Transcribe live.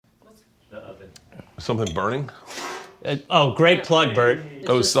Something burning? Great plug, Bert.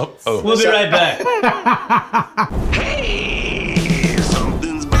 We'll be right back. Hey,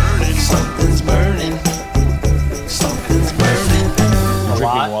 something's burning, something's burning, something's burning.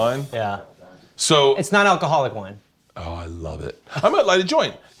 Drinking wine? Yeah. So It's non-alcoholic wine. Oh, I love it. I might light a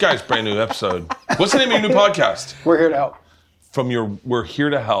joint. Guys, brand new episode. What's the name of your new podcast? We're here to help. We're here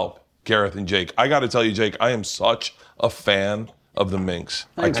to help, Gareth and Jake. I got to tell you, Jake, I am such a fan of the Minx.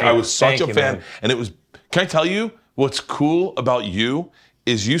 I was such a fan. Man. And it was, can I tell you, what's cool about you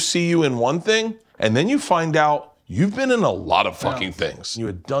is you see you in one thing, and then you find out you've been in a lot of fucking things. You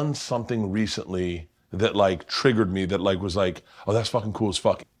had done something recently that like triggered me, that like was like, oh, that's fucking cool as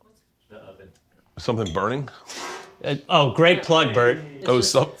fuck. The oven. Something burning? Great plug, Bert. We'll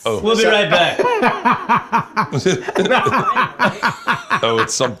be right back.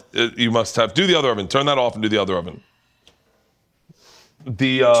 You must have. Do the other oven. Turn that off and do the other oven.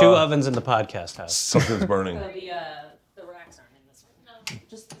 Two ovens in the podcast house. Something's burning. The racks aren't in this one. No,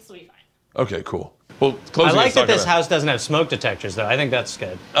 just this will be fine. Okay, cool. Well, closing. I like that this house doesn't have smoke detectors, though. I think that's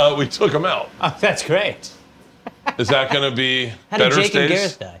good. We took them out. Oh, that's great. Is that going to be How better did Jake stays? and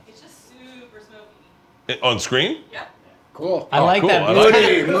Gareth die? It's just super smoky. On screen? Yeah. Cool. I like cool. that. I like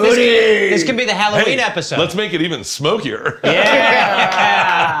it. This can be the Halloween Hey, episode. let's make it even smokier.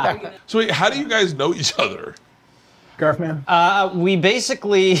 Yeah. So wait, how do you guys know each other? Gareth, man. We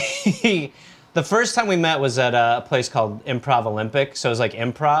basically, the first time we met was at a place called Improv Olympic. So it was like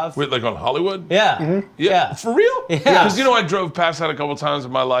improv. Wait, like on Hollywood? Yeah. Mm-hmm. Yeah. For real? Yeah. Because I drove past that a couple times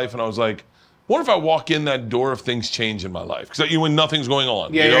in my life, and I was like, what if I walk in that door if things change in my life? Because when nothing's going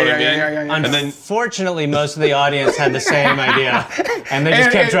on. Yeah, you know yeah, what I mean? yeah. And then Unfortunately, most of the audience had the same idea, and they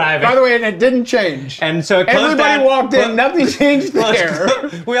just kept driving. By the way, and it didn't change. And so it closed everybody down- walked in, nothing changed there.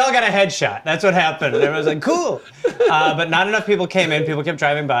 We all got a headshot. That's what happened. Everyone was like, cool. But not enough people came in. People kept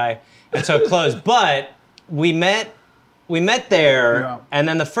driving by. And so it closed. But we met there. Yeah. And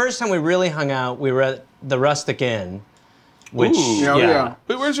then the first time we really hung out, we were at the Rustic Inn. Which, Ooh. Yeah.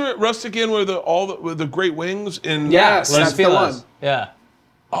 Wait, where's the Rustic Inn with with the great wings? Yes, that's the one. Yeah.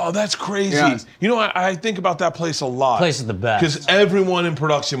 Oh, that's crazy. Yes. I think about that place a lot. Place is the best. Because everyone in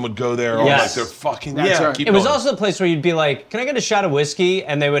production would go there. Yes. Like they're fucking. That's right. Keep It was going. also the place where you'd be like, can I get a shot of whiskey?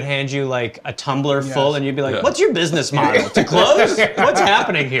 And they would hand you like a tumbler full, and you'd be like, Yeah. what's your business model? To close? What's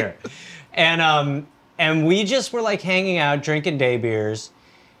happening here? And we just were like hanging out, drinking day beers.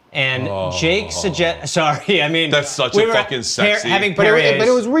 And Jake sorry, I mean. That's such a fucking sexy. Having But Perriers.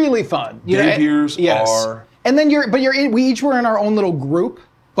 it was really fun. Day beers are. And then we each were in our own little group,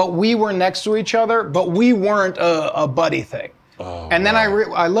 but we were next to each other, but we weren't a buddy thing. And then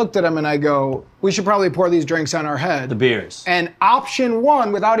I looked at him and I go, we should probably pour these drinks on our head. the beers. And option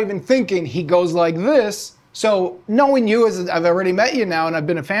one, without even thinking, he goes like this. So knowing you, as I've already met you now and I've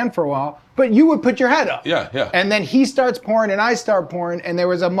been a fan for a while, but you would put your head up. Yeah, yeah. And then he starts pouring and I start pouring, and there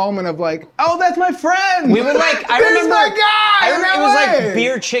was a moment of like, oh, that's my friend. We were like, I There's remember, my guy. I remember in it was LA. like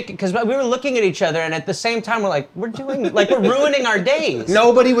beer chicken, because we were looking at each other, and at the same time, we're ruining our days.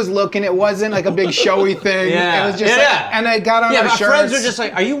 Nobody was looking. It wasn't like a big showy thing. Yeah. It was just Yeah. like, and I got on Yeah, our my shirts. friends were just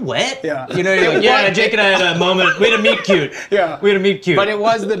like, are you wet? Yeah. You know, you're like, yeah, Jake and I had a moment. We had a meet cute. Yeah. We had a meet cute. But it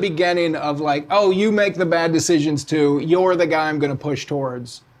was the beginning of like, oh, you make the bad decisions too. You're the guy I'm going to push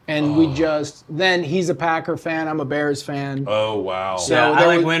towards. And then he's a Packer fan. I'm a Bears fan. Oh, wow. So yeah, I there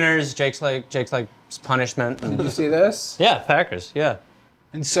like was- winners. Jake's like punishment. You see this? Yeah, Packers. Yeah.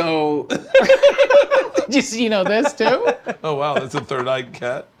 And so, did you see, this too? Oh, wow. That's a third-eyed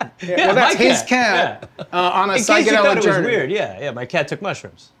cat. Well, that's my his cat. cat on a In case you thought psychedelic it was journey. weird. Yeah. My cat took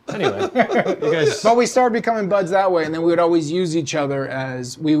mushrooms. Anyway, you guys. But we started becoming buds that way, and then we would always use each other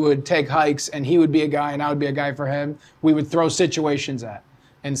as we would take hikes, and he would be a guy, and I would be a guy for him. We would throw situations at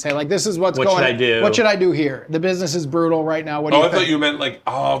and say, like, this is what's What going on. should I do? What should I do here? The business is brutal right now. What do you I think? thought you meant like,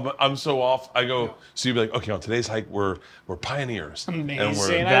 oh, I'm so off. I go, so you'd be like, okay, on today's hike, we're pioneers.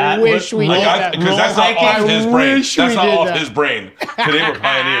 Amazing. That I wish we would- did that. Because that's not hiking. off his I brain. wish That's we not did off that. his brain. Today we're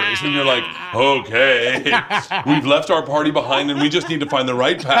pioneers. And you're like, okay, we've left our party behind and we just need to find the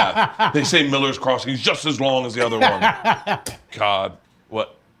right path. They say Miller's Crossing is just as long as the other one. God,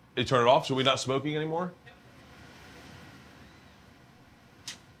 what? They turn it off? So we're not smoking anymore?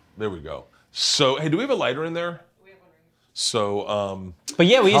 There we go. So, hey, do we have a lighter in there? We have one right here. So, But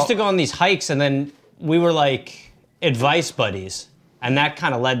yeah, we used to go on these hikes, and then we were like advice buddies, and that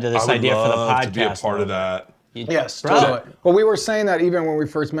kind of led to this I would idea for the love podcast. to be a part of that. Yes, Bro. totally. Well, we were saying that even when we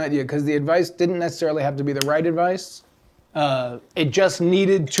first met you, because the advice didn't necessarily have to be the right advice. It just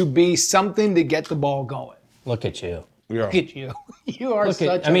needed to be something to get the ball going. Look at you. We are. Look at you. You are Look such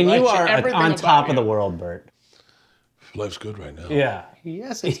at, a I mean, you legend. are Everything on about top of you. the world, Bert. Life's good right now. Yeah.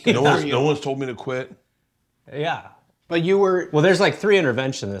 Yes, it's good No for one's, you. no one's told me to quit. Yeah. But you were. Well, there's like 3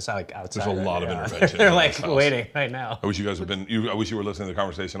 interventionists outside. There's a lot of intervention. They're in like this house. waiting right now. I wish you guys had been. I wish you were listening to the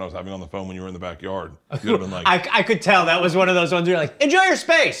conversation I was having on the phone when you were in the backyard. You'd have been like, I could tell that was one of those ones where you're like, enjoy your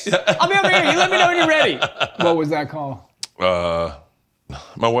space. I'll be over here. You let me know when you're ready. What was that call?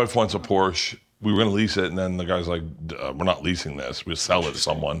 my wife wants a Porsche. We were going to lease it, and then the guy's like, we're not leasing this. We'll sell it to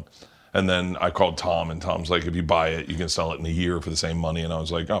someone. And then I called Tom, and Tom's like, if you buy it, you can sell it in a year for the same money. And I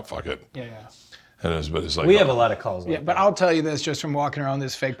was like, oh, fuck it. Yeah. And it's like, We have a lot of calls. Yeah, Like but I'll tell you this just from walking around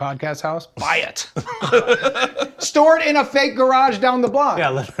this fake podcast house. Buy it. Store it in a fake garage down the block.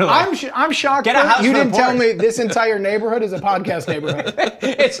 Yeah, literally. I'm shocked. Get a house you for a didn't tell Porsche. me this entire neighborhood is a podcast neighborhood.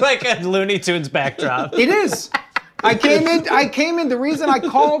 It's like a Looney Tunes backdrop. It is. I came in. The reason I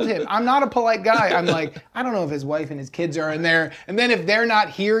called him, I'm not a polite guy. I'm like, I don't know if his wife and his kids are in there. And then if they're not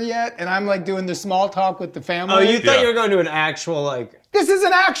here yet, and I'm like doing the small talk with the family. Oh, you thought Yeah. you were going to an actual like. This is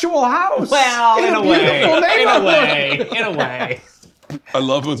an actual house. Well, in a way. beautiful In a neighborhood. way. In a way. I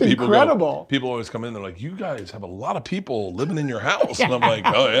love when people incredible. People always come in. They're like, "You guys have a lot of people living in your house," and I'm like,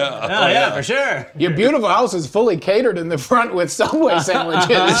 "Oh yeah, Oh, yeah, for sure. Your beautiful house is fully catered in the front with Subway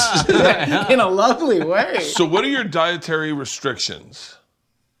sandwiches in a lovely way. So, what are your dietary restrictions?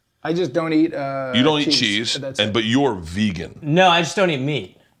 I just don't eat. You don't eat cheese, That's it. but you're vegan. No, I just don't eat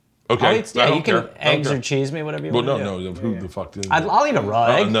meat. Okay, I'll eat, I don't you can care. I don't eggs care. or cheese me, whatever you Well, want. no. Who the fuck did? I'll eat a raw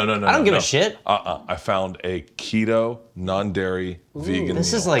egg. No. I don't give a shit. I found a keto, non-dairy, vegan.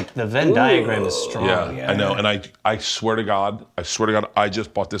 This is meal. like the Venn diagram is strong. Yeah, I know, and I swear to God, I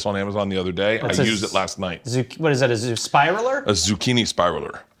just bought this on Amazon the other day. What's I this? used it last night. What is that? Is it a spiraler? A zucchini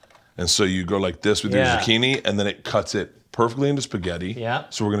spiraler. And so you go like this with your Yeah. zucchini, and then it cuts it perfectly into spaghetti. Yeah.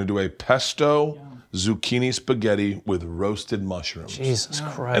 So we're gonna do a pesto zucchini spaghetti with roasted mushrooms. Jesus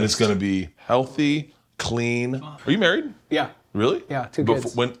Christ. And it's gonna be healthy, clean. Are you married? Yeah. Really? Yeah, 2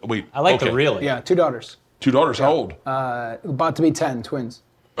 kids. Wait. I like the okay. really. Yeah, 2 daughters. 2 daughters. How old? About to be 10, twins.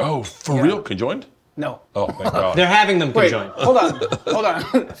 Oh, for real? Conjoined? No. Oh, thank God. They're having them Wait, conjoined. hold on.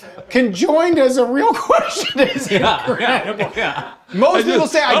 Conjoined is a real question. Is Yeah. Most people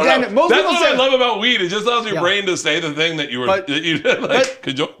say I don't know. identical. Most That's people what say, I love about weed. It just allows your Yeah. brain to say the thing that you were But- that you did, like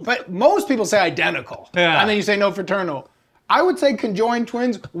conjoined. but most people say identical. Yeah. And then you say no fraternal. I would say conjoined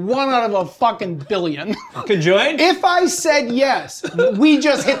twins, 1 out of a fucking billion. Conjoined? If I said yes, we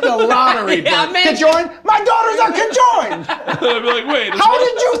just hit the lottery. Yeah, Bert. man. Conjoined? My daughters are conjoined. I'd be like, wait. How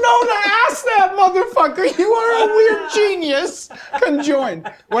did you know to ask that, motherfucker? You are a weird genius. Conjoined.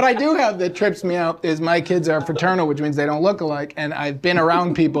 What I do have that trips me out is my kids are fraternal, which means they don't look alike. And I've been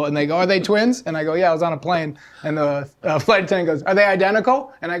around people, and they go, "Are they twins?" And I go, "Yeah, I was on a plane." And the flight attendant goes, "Are they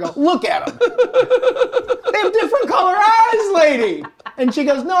identical?" And I go, "Look at them. They have different color eyes, lady." And she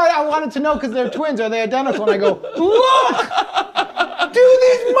goes, "No, I wanted to know because they're twins. Are they identical?" And I go, "Look! Do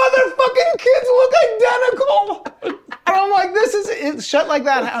these motherfucking kids look identical?" And I'm like, it's shut like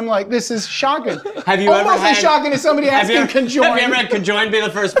that. I'm like, this is shocking. Have you ever Almost had- as shocking as somebody Have you, asking ever, conjoined. have you ever had conjoined be the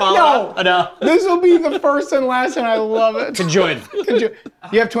first follow-up? No. No. This will be the first and last, and I love it. Conjoined.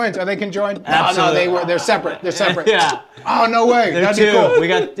 You have twins. Are they conjoined? Absolutely. No, they're separate. They're separate. Yeah. Oh, no way. They're That'd two. be cool. We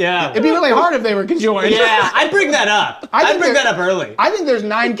got, yeah. It'd be really hard if they were conjoined. Yeah, I'd bring that up. I'd think bring that- that up early. I think there's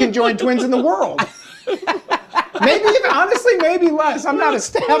 9 conjoined twins in the world. Maybe even, honestly, maybe less. I'm not a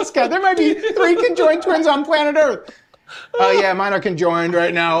stats guy. There might be 3 conjoined twins on planet Earth. Oh yeah, mine are conjoined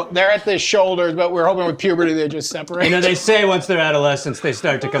right now. They're at the shoulders, but we're hoping with puberty they just separate. You know, they say once they're adolescents, they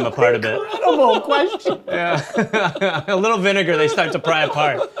start to come apart a bit. Incredible question. A little vinegar, they start to pry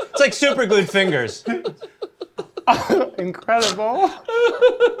apart. It's like super glued fingers. Incredible.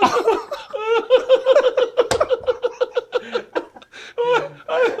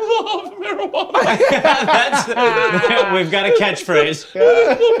 I love marijuana. We've got a catchphrase. It's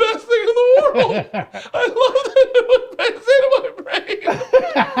the best thing in the world. I love that it went back into my brain.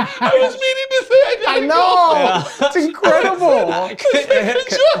 I was meaning to say I identical. know. It's incredible.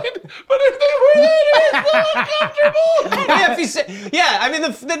 Conjoined, but if they were that, it's so uncomfortable. Yeah, if you say, yeah, I mean,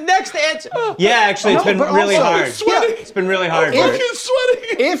 the next answer. Yeah, actually, it's No, been but really also- hard. Sweating. It's been really hard. I'm Bert. fucking sweating.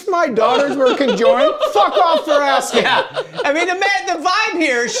 If my daughters were conjoined, fuck off for asking. Yeah, I mean, the vibe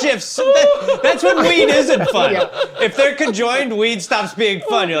here shifts. That's when weed isn't fun. If they're conjoined, weed stops being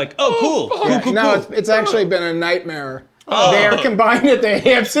fun. You're like, oh, cool. No, it's actually been a nightmare. They are combined at the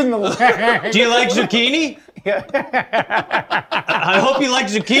hips and the legs. Do you like zucchini? I hope you like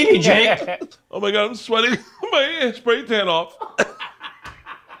zucchini, Jake. Oh my God, I'm sweating my spray tan off.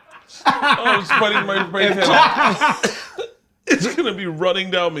 I'm sweating my spray tan off. It's gonna be running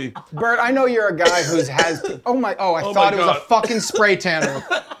down me. Bert, I know you're a guy who has. I thought it was a God. fucking spray tanner.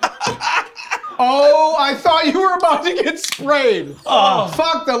 Oh, I thought you were about to get sprayed. Oh,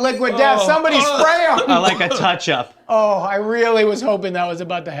 fuck the liquid death. Somebody spray him. I like a touch-up. Oh, I really was hoping that was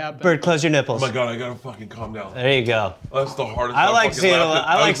about to happen. Bert, close your nipples. Oh my God, I gotta fucking calm down. There you go. That's the hardest. I like fucking seeing a laughed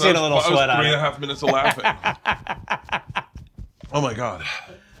li- I like seeing a little sweat on I was it. 3.5 minutes of laughing. Oh my God.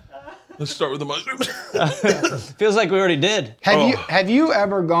 Let's start with the mushrooms. Feels like we already did. Have you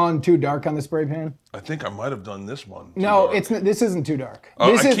ever gone too dark on the spray pan? I think I might have done this one. No, dark. this isn't too dark.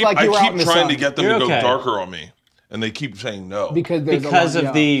 Oh, This is like you were out in the sun. I keep trying to get them You're to go okay. darker on me, and they keep saying no. because there's Because a lot,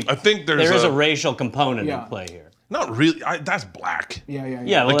 of the, I think there is a racial component Yeah. in play here. not really. That's black. Yeah.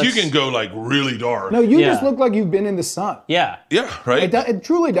 Yeah, well, Like you it's- can go like really dark. No, you Yeah. just look like you've been in the sun. Yeah. Yeah, right. It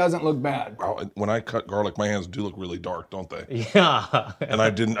truly doesn't look bad. Wow, when I cut garlic, my hands do look really dark, don't they? Yeah. And I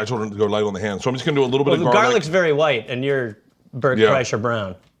told them to go light on the hands. So I'm just gonna do a little bit The of garlic's very white, and you're Bert Yeah. Kreischer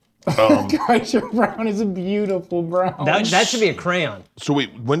brown. Kreischer brown is a beautiful brown. That should be a crayon. So wait,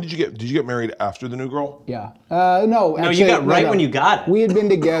 when did you get married after the new girl? Yeah. No, No, actually, you got right when you got it. We had been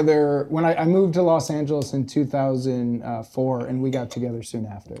together when I moved to Los Angeles in 2004, and we got together soon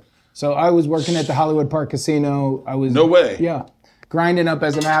after. So I was working at the Hollywood Park Casino. I was No way. Yeah, grinding up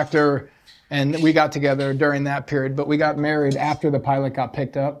as an actor, and we got together during that period. But we got married after the pilot got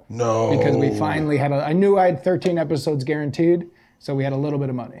picked up. No. Because we finally had I knew I had 13 episodes guaranteed, so we had a little bit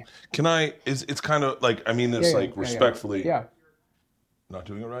of money. Can I? It's kind of like I mean this like respectfully. Yeah. Not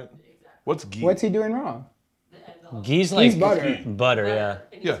doing it right. What's ghee? What's he doing wrong? Gee's like butter. Butter, yeah.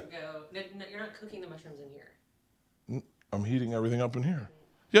 It needs Yeah. to go. No, you're not cooking the mushrooms in here. I'm heating everything up in here.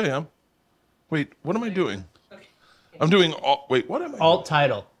 Yeah, I am. Wait, what am I doing? Okay. I'm doing. Wait, what am I? Alt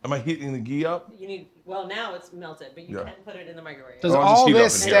title. Am I heating the ghee up? You need. Well, now it's melted, but you Yeah. can put it in the microwave. Does I'll just all heat it up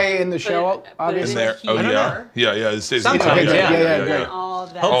this in here. stay in the show? Put it Obviously. In there. Oh I don't yeah. know. Yeah. It stays. Sometimes, in the yeah. Great. All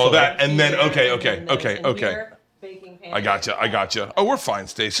that. Oh, that and then here, okay. and then those in here, baking pan. I gotcha. Oh, we're fine,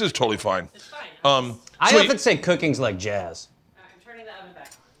 Stace. This is totally fine. It's fine. I So wait- often say cooking's like jazz. I'm turning the oven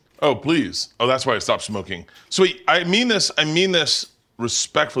back on. Oh, please. Oh, that's why I stopped smoking. So wait, I mean this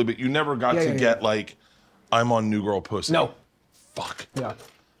respectfully, but you never got to get like, I'm on New Girl Pussy. No. Fuck. Yeah.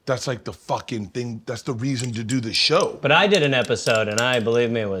 That's like the fucking thing. That's the reason to do the show. But I did an episode, and I,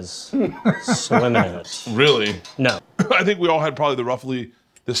 believe me, was swimming in it. Really? No. I think we all had probably roughly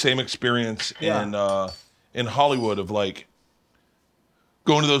the same experience in Hollywood of like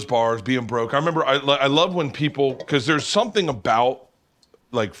going to those bars, being broke. I remember I love when people, because there's something about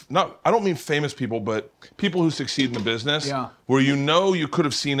like, I don't mean famous people, but people who succeed in the business, Yeah. where you could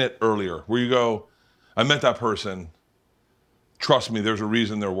have seen it earlier, where you go, I met that person, trust me, there's a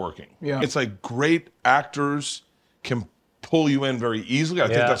reason they're working. Yeah. It's like great actors can pull you in very easily. I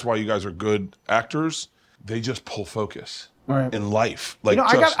think Yeah. that's why you guys are good actors. They just pull focus Right. in life. Like You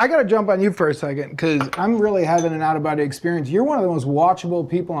know, I got to jump on you for a second because I'm really having an out-of-body experience. You're one of the most watchable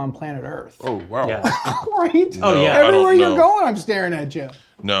people on planet Earth. oh, wow. Yeah. Right? Oh, yeah. I don't Everywhere you're know. going, I'm staring at you.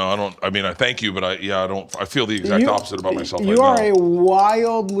 No, I don't. I mean, I thank you, but I don't. I feel the exact opposite about myself. You right are now. a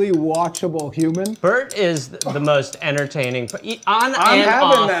wildly watchable human. Bert is the most entertaining, on I'm and having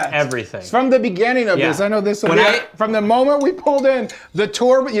off that. everything. From the beginning of Yeah. this, I know this will When be from the moment we pulled in, the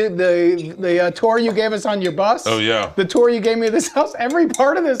tour, the tour you gave us on your bus. Oh, yeah. The tour you gave me of this house. Every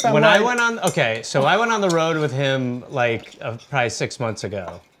part of this, I'm When like, I went on, I went on the road with him like probably 6 months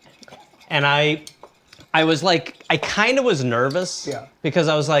ago, and I was like, I kind of was nervous because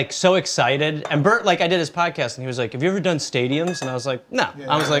I was like so excited. And Bert, like I did his podcast and he was like, have you ever done stadiums? And I was like, no.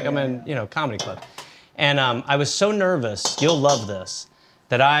 I was like, I'm in, comedy club. And I was so nervous, you'll love this,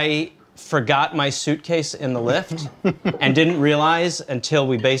 that I forgot my suitcase in the lift and didn't realize until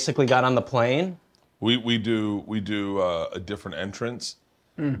we basically got on the plane. We do a different entrance.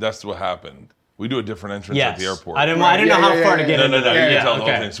 That's what happened. We do a different entrance at the airport. I didn't know how far to get No, into that. you Yeah, can tell the whole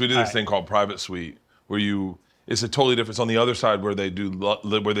okay. thing. So we do this thing called private suite, where it's a totally different. It's on the other side where they do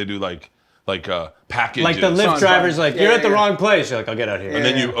like packages. Like the Lyft driver's like, you're at the wrong place. You're like, I'll get out here. And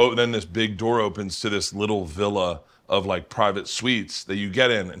then then this big door opens to this little villa of like private suites that you get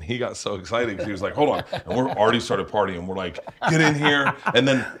in. And he got so excited because he was like, hold on. And we're already started partying. We're like, get in here. And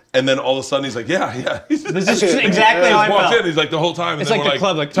then all of a sudden he's like, yeah. This is exactly how I He walks felt. in. He's like the whole time. And It's then like we're the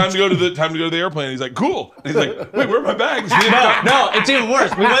club, like, time to go to the airplane. And he's like, cool. And he's like, wait, where are my bags? No, it's even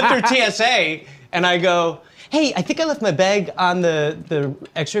worse. We went through TSA, and I go, hey, I think I left my bag on the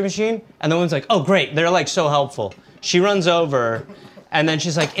X-ray machine. And the woman's like, oh, great. They're like so helpful. She runs over, And then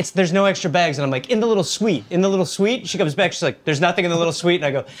she's like, there's no extra bags. And I'm like, in the little suite. She comes back, she's like, there's nothing in the little suite. And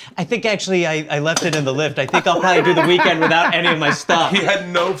I go, I think actually I left it in the lift. I think I'll probably do the weekend without any of my stuff. He had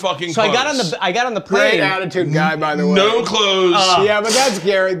no fucking So clothes. I got on the plane. Great attitude guy, by the way. No clothes. Yeah, but that's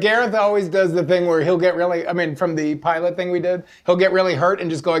Gareth. Gareth always does the thing where he'll get really, from the pilot thing we did, he'll get really hurt and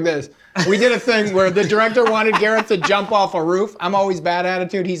just go like this. We did a thing where the director wanted Gareth to jump off a roof. I'm always bad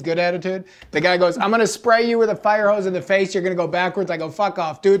attitude, he's good attitude. The guy goes, I'm going to spray you with a fire hose in the face, you're going to go backwards. I go, fuck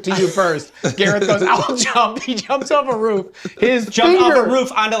off, do it to you first. Gareth goes, I'll jump. He jumps off a roof. Off a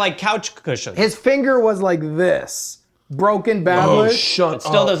roof onto like couch cushions. His finger was like this. Broken badly. Oh, shut It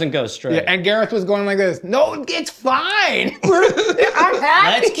still doesn't go straight. Yeah, and Gareth was going like this. No, it's fine. I'm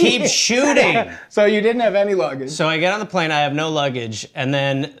happy. Let's keep shooting. So you didn't have any luggage. So I get on the plane, I have no luggage, and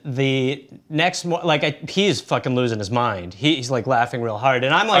then the next he's fucking losing his mind. He's like laughing real hard,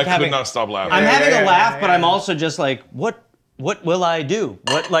 and I'm like I could not stop laughing. I'm having a laugh, but yeah. I'm also just like, what will I do?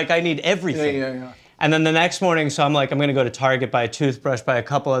 I need everything. Yeah. And then the next morning, so I'm like, I'm gonna go to Target, buy a toothbrush, buy a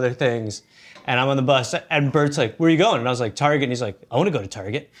couple other things. And I'm on the bus, and Bert's like, where are you going? And I was like, Target. And he's like, I want to go to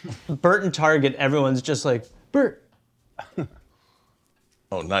Target. Bert and Target, everyone's just like, Bert.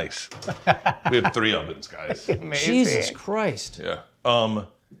 Oh, nice. We have 3 ovens, guys. Jesus Christ. Yeah.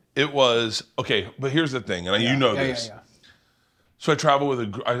 It was, okay, but here's the thing, and you know this. Yeah. So I travel with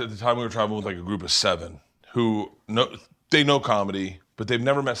at the time we were traveling with like a group of 7 who they know comedy, but they've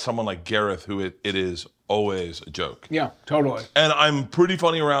never met someone like Gareth who it is always a joke. Yeah, totally. And I'm pretty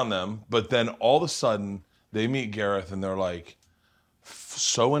funny around them, but then all of a sudden they meet Gareth and they're like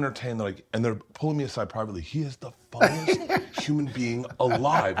so entertained. They're like, and they're pulling me aside privately. He is the funniest human being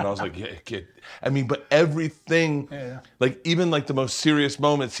alive. And I was like, yeah, kid. I mean, but everything, like even like the most serious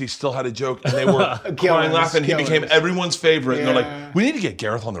moments, he still had a joke, and they were crying, laughing. He became everyone's favorite. And they're like, we need to get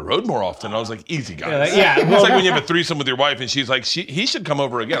Gareth on the road more often. And I was like, easy, guys. Yeah. It's like when you have a threesome with your wife, and she's like, he should come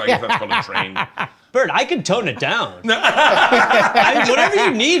over again. I guess that's called a train. Bert, I can tone it down. Whatever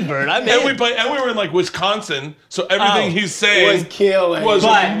you need, Bert. I'm in. And we were in like Wisconsin, so everything he's saying Was killing. was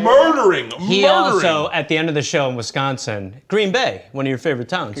murdering. He also, at the end of the show in Wisconsin, Green Bay, one of your favorite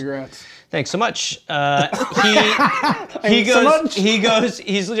towns. Congrats. Thanks so much. He's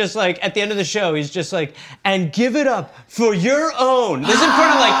just like, at the end of the show, he's just like, and give it up for your own. This is in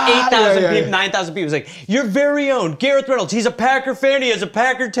front of like 8,000 people, 9,000 people. He's like, your very own Gareth Reynolds. He's a Packer fan. He has a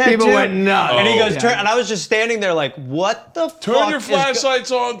Packer tattoo. People went nuts. And he goes, and I was just standing there like, what the fuck? Turn your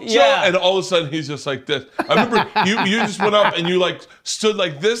flashlights on, Joe. Yeah. And all of a sudden he's just like this. I remember you just went up and you like stood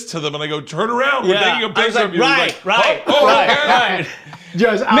like this to them, and I go, turn around. We're taking a picture I was of you. like, right.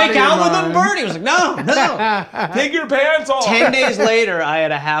 Just Make out with him, Bert? He was like, no. Take your pants off. 10 days later, I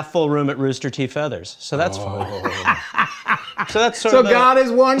had a half full room at Rooster T. Feathers. So that's fun. So that's sort of God is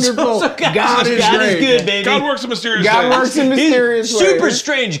wonderful. So God is God great. is good, baby. God works in mysterious God ways. works in mysterious ways. Super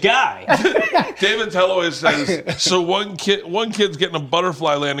strange guy. David Tell always says, so one kid's getting a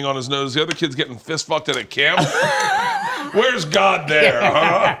butterfly landing on his nose, the other kid's getting fist fucked at a camp. Where's God there,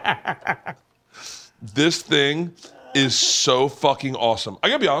 huh? This thing is so fucking awesome. I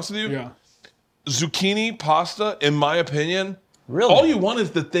gotta be honest with you. Yeah. Zucchini pasta, in my opinion, Really? all you want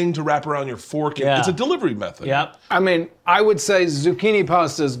is the thing to wrap around your fork. Yeah. It's a delivery method. Yep. I mean, I would say zucchini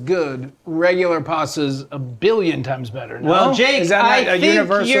pasta is good. Regular pasta is a billion times better. No? Well, Jake, is that I not a think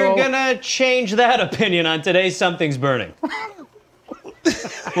universal? you're gonna change that opinion on today's Something's Burning.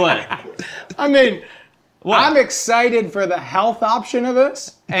 What? I mean, What? I'm excited for the health option of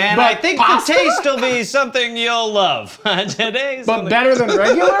this. And but I think pasta? the taste will be something you'll love. Today's But better than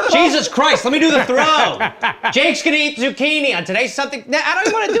regular? Jesus Christ, let me do the throw. Jake's gonna eat zucchini on today's something. Nah, I don't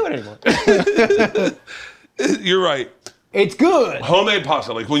even want to do it anymore. You're right. It's good. Homemade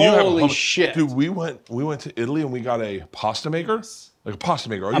pasta, like when you Holy have shit. Dude, we went to Italy and we got a pasta maker. Like a pasta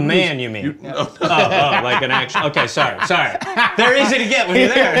maker. A man, you mean? Oh, like an actual. Okay, sorry. They're easy to get when you're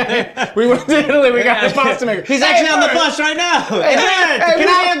there. We went to Italy, we got a pasta maker. He's actually on the bus right now. Hey, Bert, can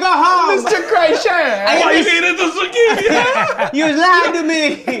I go home? Mr. Crochet. Why you eating the zucchini? You lied to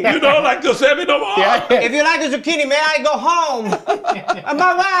me. You don't like to say me no more. If you like the zucchini, may I go home?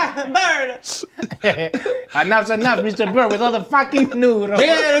 My wife, Bird. Enough's enough, Mr. Burr, with all the fucking noodles.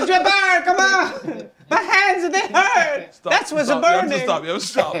 Yeah, Mr. Bird, come on. My hands, they hurt. That's what's burning.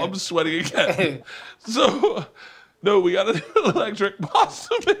 Stop. I'm sweating again. So, no, we got an electric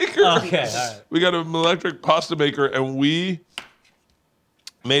pasta maker. Okay, all right. We got an electric pasta maker, and we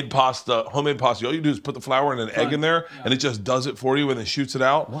made pasta, homemade pasta. All you do is put the flour and an egg in there, and it just does it for you and then shoots it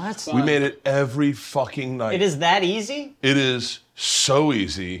out. What? We made it every fucking night. It is that easy? It is so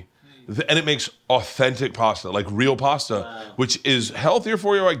easy. And it makes authentic pasta, like real pasta, which is healthier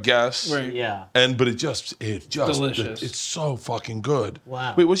for you, I guess. Right. Yeah. But it just Delicious. It's so fucking good.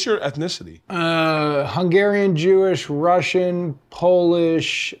 Wow. Wait, what's your ethnicity? Hungarian, Jewish, Russian,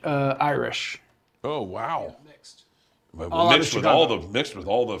 Polish, Irish. Oh wow. All out of Mixed with Chicago.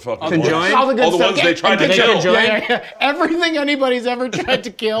 all the fucking Conjoined? All the good all the stuff. ones they tried to And kill. Conjoined? Yeah. Everything anybody's ever tried to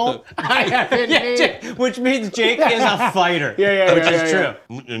kill, I have in me. Which means Jake is a fighter. Yeah, Which yeah, is yeah.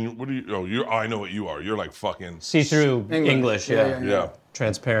 true. And what do you? Oh, I know what you are. You're like fucking. See-through English, yeah. Yeah.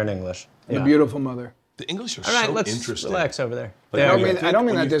 Transparent English. The Yeah. beautiful mother. The English are All right, so let's interesting. relax over there. Like, There I we mean, go. I don't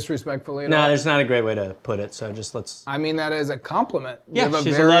mean when that you- disrespectfully at No, all. there's not a great way to put it, so just let's... I mean that as a compliment. Yeah, you have a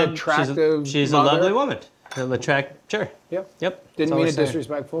she's very a attractive she's mother. a lovely woman. Sure. Yep. Yep. Didn't That's all mean we're it saying.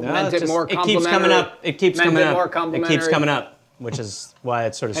 disrespectful. No, Meant it's it more just- it keeps coming complimentary. up. It keeps Meant coming it up. more It keeps complimentary. coming up, which is why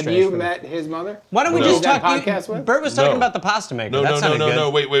it's sort of Have strange you for me. met his mother? Why don't we No. just That talk? podcast with? Bert was talking No. about the pasta maker. No, that no, sounded good. no.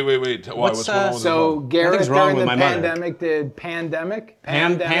 Wait. Why? What's going on with So the Gareth Nothing's wrong during with the my mother. pandemic did Pandemic.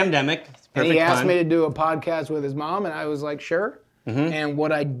 Pandemic. And Perfect he asked pun. me to do a podcast with his mom, and I was like, sure. And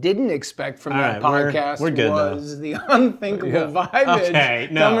what I didn't expect from All that right, we're- podcast we're good, though. was the unthinkable vibage Okay,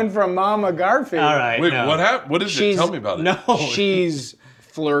 no. coming from Mama Garfield. All right. Wait, no. what happened? What is it? She's- Tell me about it. No. She's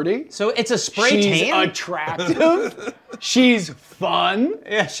flirty. So it's a spray She's tan? attractive. She's fun.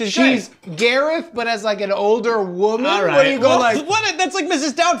 Yeah, she's She's great. Gareth, but as like an older woman. All right. What do you go Well, like? What? That's like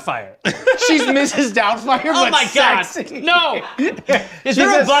Mrs. Doubtfire. She's Mrs. Doubtfire, Oh but my God. sexy. No. Is She's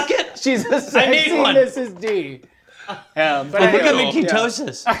there a bucket? She's a sexy one. Mrs. D. Yeah, but I think I'm anyway, in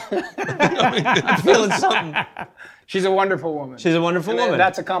ketosis. I'm feeling something. she's a wonderful woman. She's a wonderful woman.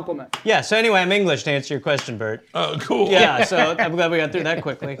 That's a compliment. Yeah, so anyway, I'm English to answer your question, Bert. Oh, cool. Yeah, so I'm glad we got through that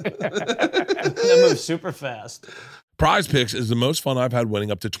quickly. That moves super fast. Prize Picks is the most fun I've had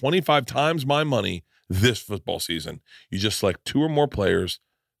winning up to 25 times my money this football season. You just select 2 or more players,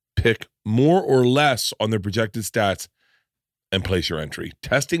 pick more or less on their projected stats, and place your entry.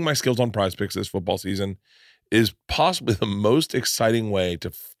 Testing my skills on Prize Picks this football season is possibly the most exciting way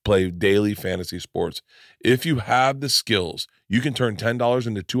to play daily fantasy sports. If you have the skills, you can turn $10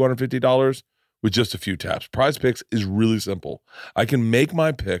 into $250 with just a few taps. Prize Picks is really simple. I can make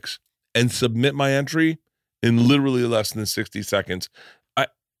my picks and submit my entry in literally less than 60 seconds.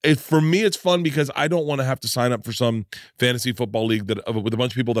 For me, it's fun because I don't want to have to sign up for some fantasy football league with a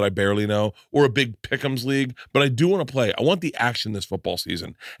bunch of people that I barely know, or a big pick'ems league, but I do want to play. I want the action this football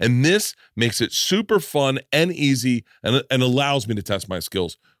season. And this makes it super fun and easy and allows me to test my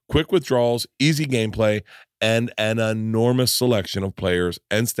skills. Quick withdrawals, easy gameplay, and an enormous selection of players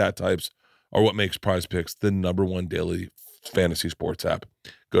and stat types are what makes Prize Picks the #1 daily fantasy sports app.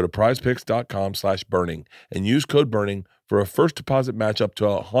 Go to prizepicks.com/burning and use code burning for a first deposit match up to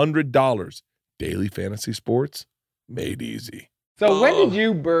 $100. Daily fantasy sports made easy. So when did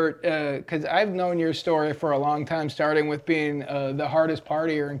you, Bert, because I've known your story for a long time, starting with being the hardest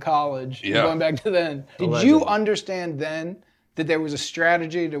partier in college, and Yeah. going back to then. Did you understand then that there was a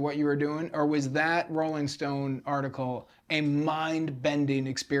strategy to what you were doing, or was that Rolling Stone article a mind-bending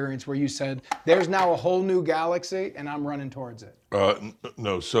experience where you said, there's now a whole new galaxy and I'm running towards it?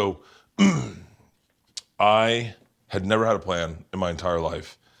 No, so I had never had a plan in my entire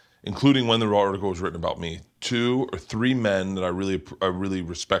life, including when the article was written about me. 2 or 3 men that I really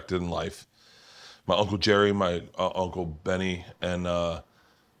respected in life: my Uncle Jerry, my Uncle Benny, and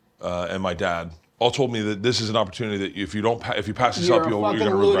my dad. All told me that this is an opportunity that if you pass this You're up, a you're fucking going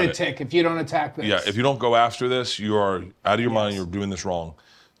to regret it. lunatic if you don't attack this. Yeah, if you don't go after this, you are out of your mind. You're doing this wrong.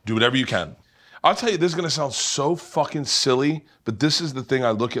 Do whatever you can. I'll tell you, this is going to sound so fucking silly, but this is the thing I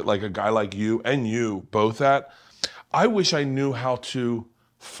look at like a guy like you and you both at. I wish I knew how to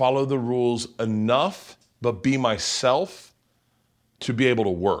follow the rules enough, but be myself to be able to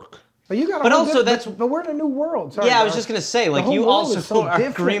work. But you got. But also but we're in a new world. Sorry, Yeah, I was Gareth. just gonna say, like, whole you world also is so are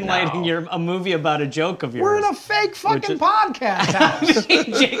different greenlighting now. a movie about a joke of yours. We're in a fake fucking podcast house.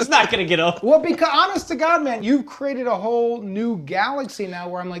 Jake's not gonna get over. Well, because honest to God, man, you've created a whole new galaxy now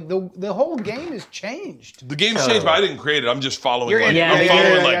where I'm like, the whole game has changed. The game's changed, but I didn't create it. I'm just following. You're Like, in- I'm yeah,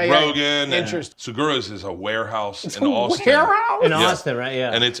 following yeah, like yeah, yeah. Rogan. Interest. And Segura's is a warehouse in A Austin. warehouse? In Austin, right?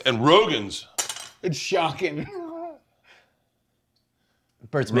 Yeah. And Rogan's. It's shocking.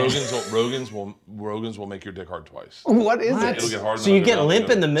 Bert's man. Rogan's will make your dick hard twice. What is It'll it? get hard. So you get limp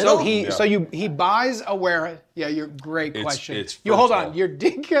in the middle? So he buys a warehouse. Yeah, you're great question. it's you hold first on. of all- Your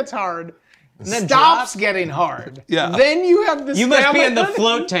dick gets hard. then Stops drops? getting hard. Yeah. Then you have the. You must be in the stamina.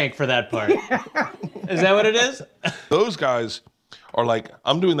 float tank for that part. Is that what it is? Those guys are like,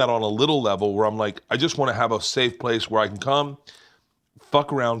 I'm doing that on a little level where I'm like, I just want to have a safe place where I can come,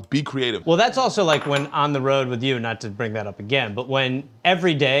 fuck around, be creative. Well, that's also like when on the road with you, not to bring that up again, but when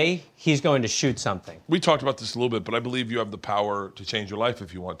every day he's going to shoot something. We talked about this a little bit, but I believe you have the power to change your life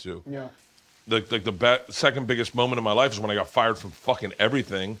if you want to. Yeah. The second biggest moment in my life is when I got fired from fucking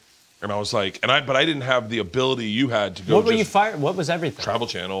everything. And I was like, but I didn't have the ability you had to go. What were you fired? What was everything? Travel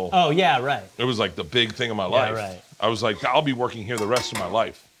Channel. Oh, yeah, right. It was like the big thing in my life. Right. I was like, I'll be working here the rest of my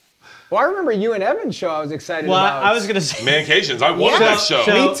life. Well, I remember you and Evan's show. I was excited Well, about. I was gonna say. Mancations. I wanted that show.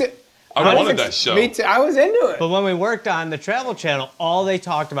 Me too. I wanted that show. Me too. I was into it. But when we worked on the Travel Channel, all they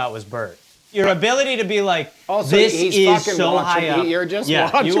talked about was Bert. Your ability to be like, Also, this he's is fucking so high watchable. up. You're just you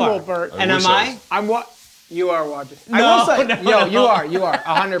watchable, are. Bert. And am wish I? I'm what? You are watching. No, I will say, no. you are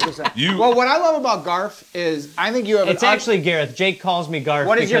 100%. Well, what I love about Garth is I think you have. It's actually Gareth. Jake calls me Garth.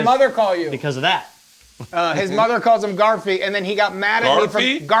 What does your mother call you? Because of that. His mother calls him Garfy, and then he got mad at me for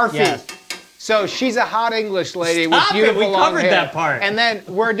Garfy. Yes. So she's a hot English lady Stop with beautiful it, we long covered hair. that part. And then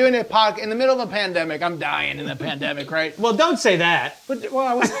we're doing a podcast in the middle of a pandemic. I'm dying in the pandemic, right? Well, don't say that. But, well,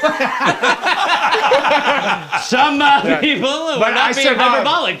 I was, Some people were not being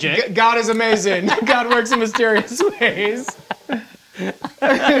hyperbolic, Jake. God is amazing. God works in mysterious ways.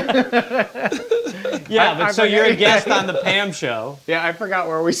 Yeah, but so you're a guest on the Pam show. Yeah, I forgot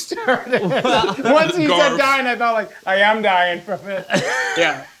where we started. Once he said dying, I thought like, I am dying from it.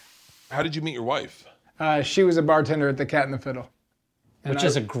 Yeah. How did you meet your wife? She was a bartender at the Cat and the Fiddle. Which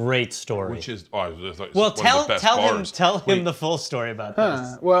is a great story. Which is, one of the Well, best bars. tell him the full story about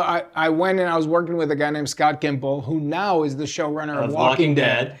this. Well, I went and I was working with a guy named Scott Gimple, who now is the showrunner of Walking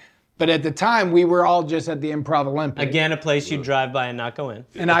Dead. But at the time, we were all just at the Improv Olympic. Again, a place you drive by and not go in.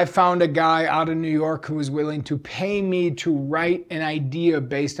 And I found a guy out of New York who was willing to pay me to write an idea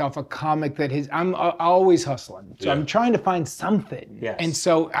based off a comic that I'm always hustling. So I'm trying to find something. Yes. And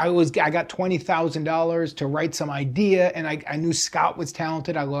so I got $20,000 to write some idea, and I knew Scott was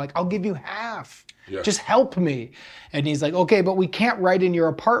talented. I was like, I'll give you half. Yeah. Just help me. And he's like, okay, but we can't write in your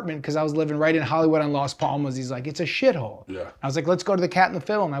apartment, because I was living right in Hollywood on Las Palmas. He's like, it's a shithole. Yeah. I was like, let's go to the Cat and the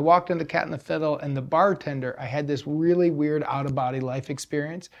Fiddle. And I walked into the Cat and the Fiddle, and the bartender, I had this really weird out-of-body life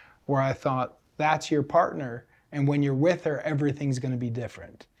experience where I thought, that's your partner. And when you're with her, everything's going to be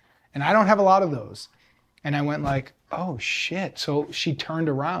different. And I don't have a lot of those. And I went like, oh shit. So she turned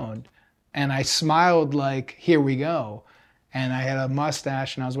around, and I smiled like, here we go. And I had a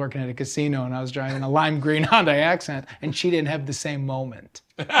mustache, and I was working at a casino, and I was driving a lime green Honda Accent, and she didn't have the same moment.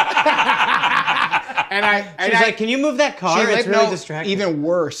 She's like, can you move that car? It's really distracting. Even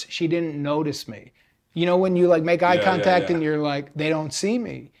worse, she didn't notice me. You know when you like make eye contact and you're like, they don't see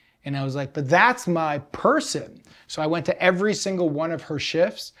me. And I was like, but that's my person. So I went to every single one of her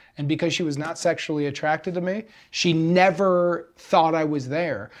shifts, and because she was not sexually attracted to me, she never thought I was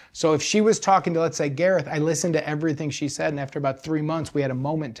there. So if she was talking to, let's say, Gareth, I listened to everything she said, and after about 3 months, we had a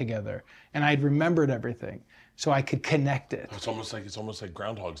moment together, and I'd remembered everything, so I could connect it. It's almost like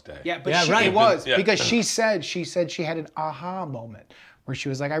Groundhog's Day. Yeah, but right. It was, because she said she had an aha moment, where she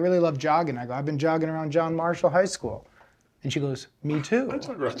was like, I really love jogging. I go, I've been jogging around John Marshall High School. And she goes, me too. And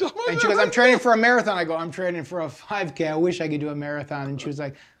she goes, I'm training for a marathon. I go, I'm training for a 5K. I wish I could do a marathon. And she was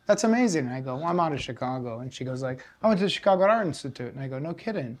like, that's amazing. And I go, well, I'm out of Chicago. And she goes like, I went to the Chicago Art Institute. And I go, no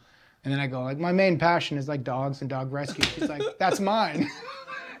kidding. And then I go like, my main passion is like dogs and dog rescue. She's like, that's mine.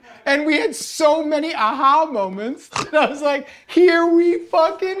 And we had so many aha moments. And I was like, here we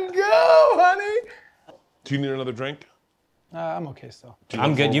fucking go, honey. Do you need another drink? I'm okay still.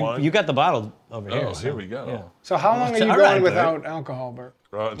 I'm good. You got the bottle over here. Oh, here we go. Yeah. So how long are you All going right, without alcohol, Bert?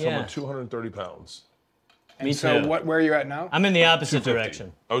 Until I'm 230 pounds. Me So too. where are you at now? I'm in the opposite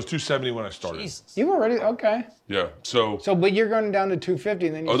direction. I was 270 when I started. Jesus. You already, okay. Yeah, so But you're going down to 250,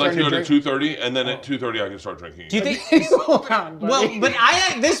 and then I you're would like starting to go to to drink. 230, and then at 230 I can start drinking. Do you think? Hold on, buddy. Well, but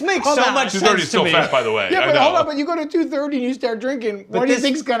this makes so on. much 230 is sense still to me. fat, by the way. Yeah, I but know. hold on, but you go to 230 and you start drinking. What do you this-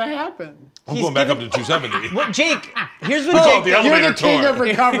 think's gonna happen? I'm going back up to 270. What, Jake? Here's what Oh, Jake. the You're elevator the king tour. of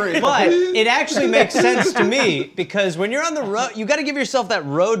recovery. But it actually makes sense to me, because when you're on the road, you got to give yourself that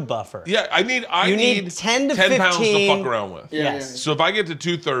road buffer. Yeah, I need You need 10 to pounds to 15. fuck around with. Yes. So if I get to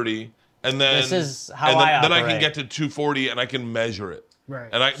 230, and then This is how and then, I then I can operate. get to 240 and I can measure it. Right.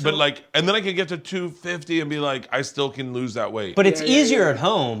 And and then I can get to 250 and be like, I still can lose that weight. But it's easier at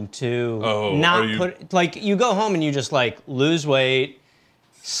home to not are you- put, like, you go home and you just like lose weight,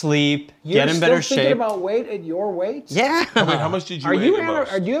 sleep, You're get in better still thinking shape. about weight at your weight? Yeah. Wait, how much did you Are weigh you the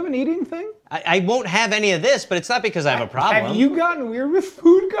most? do you have an eating thing? I won't have any of this, but it's not because I have a problem. Have you gotten weird with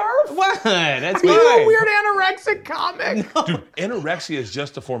food, Garth? What? That's Are you a fine. weird anorexic comic? Dude, anorexia is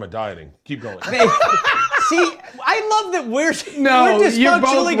just a form of dieting. Keep going. See, I love that we're No, we're you're both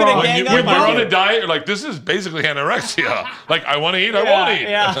dysfunctionally gonna wrong. gang When up you're on on you. a diet, you're like, this is basically anorexia. Like, I want to eat, I won't eat.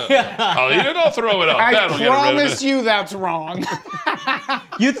 Yeah. I'll eat it, I'll throw it up. I That'll get rid of promise it. you that's wrong.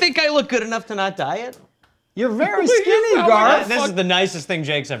 You think I look good enough to not diet? You're very Look at skinny, you, Garth. This is the nicest thing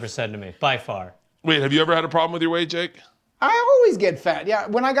Jake's ever said to me, by far. Wait, have you ever had a problem with your weight, Jake? I always get fat. Yeah,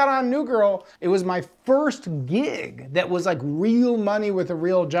 when I got on New Girl, it was my first gig that was like real money with a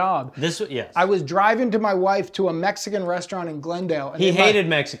real job. Yes. I was driving to my wife to a Mexican restaurant in Glendale. And He in my- hated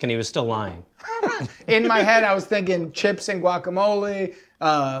Mexican. He was still lying. In my head, I was thinking chips and guacamole,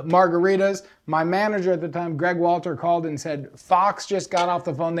 margaritas. My manager at the time, Greg Walter, called and said, Fox just got off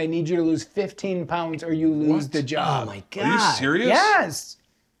the phone. They need you to lose 15 pounds or you lose the job. Oh my God. Are you serious? Yes.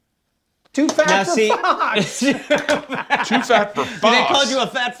 Too fat Now for see, Fox. Too fat for Fox. they called you a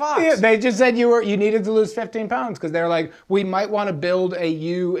fat fox. Yeah, they just said you needed to lose 15 pounds because they're like, we might want to build a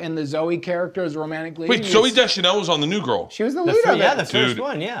you and the Zoe character as romantic lead. Wait, Zoe Deschanel was on The New Girl. She was the The lead fir- of yeah, it. the first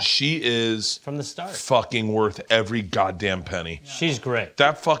one, yeah. She is From the start. fucking worth every goddamn penny. She's great.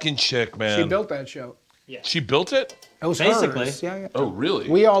 That fucking chick, man. She built that show. She built it? It was Basically. hers. Yeah, yeah. Oh, really?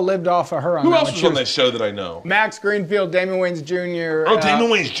 We all lived off of her on Who that else one. was She on that show that I know? Max Greenfield, Damon Wayans Jr. Oh, Damon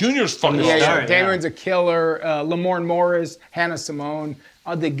Wayans Jr. is fucking Yeah, awesome. yeah. Sorry, Damon yeah. Wayans a killer. Lamorne Morris, Hannah Simone.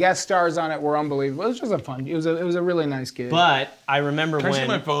 The guest stars on it were unbelievable. It was just a fun. It was a really nice gig. But I remember Can I see my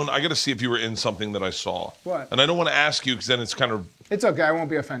when phone? I got to see if you were in something that I saw. What? And I don't want to ask you because then it's kind of It's okay. I won't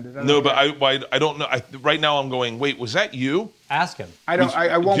be offended. no. But I don't know. Right now I'm going. Wait, was that you? ask him I don't.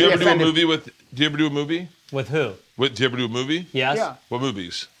 I won't Do you be ever offended. do a movie with? Do you ever do a movie? with who? Do you ever do a movie? Yes. Yeah. What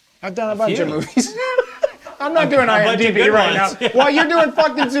movies? I've done a bunch few. of movies. I'm not doing bunch of IMDb good right ones. now. While you're doing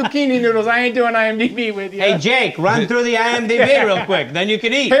fucking zucchini noodles, I ain't doing IMDb with you. Hey Jake, run through the IMDb real quick, then you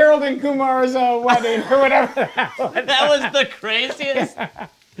can eat. Harold and Kumar's wedding or whatever. That was the craziest.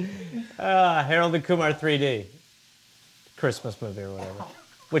 Harold and Kumar 3D. Christmas movie or whatever.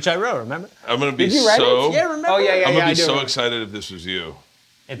 Which I wrote, remember? I'm gonna be Did you write it? so. Yeah, remember? Oh yeah, yeah, I'm yeah. gonna I be do. so excited if this was you.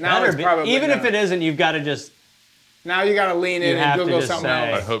 It Now better it's be. probably Even if not. it isn't, you've got to just. Now you gotta lean You in have and to Google just something say-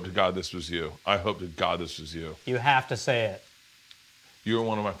 I else. hope to God this was you. I hope to God this was you. You have to say it. You were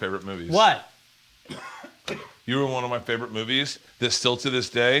one of my favorite movies. What? You were one of my favorite movies that still to this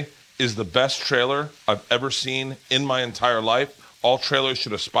day is the best trailer I've ever seen in my entire life. All trailers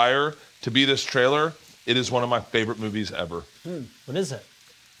should aspire to be this trailer. It is one of my favorite movies ever. What is it?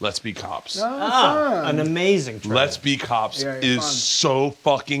 Let's Be Cops. An amazing trailer. Let's Be Cops Yeah, is fun. so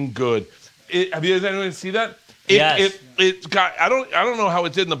fucking good. Have you guys anyone see that? Yes. It got. I don't know how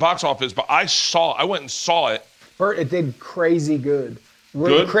it did in the box office, but I went and saw it. Bert, it did crazy good.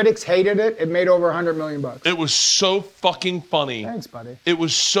 Good? Critics hated it. It made over $100 million. It was so fucking funny. Thanks, buddy. It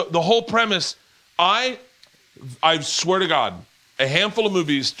was so the whole premise. I swear to God, a handful of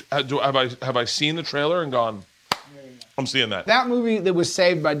movies have I seen the trailer and gone, I'm seeing that. That movie that was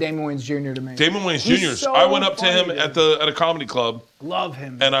saved by Damon Wayans Jr. to me. Damon Wayans He's Jr. so I went up to funny, him dude. at a comedy club Love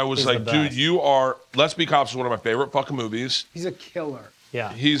him. and I was He's like, the dude, best. you are. Let's Be Cops is one of my favorite fucking movies. He's a killer.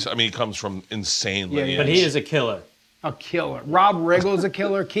 Yeah. He comes from insane Yeah, lineage. But he is a killer. A killer. Rob Riggle's a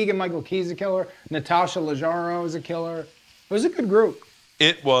killer. Keegan-Michael Key's a killer. Natasha Leggero is a killer. It was a good group.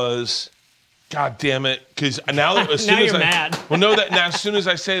 It was, God damn it, because now as soon Now as you're I, mad. Well, no, that now as soon as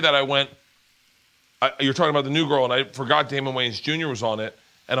I say that, I went. You're talking about The New Girl, and I forgot Damon Wayans Jr. was on it,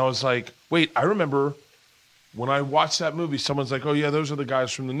 and I was like, wait, I remember when I watched that movie. Someone's like, oh yeah, those are the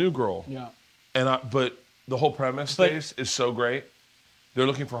guys from The New Girl. Yeah. But the whole premise But- Stace, is so great. They're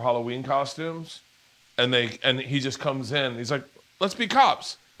looking for Halloween costumes, and he just comes in. He's like, let's be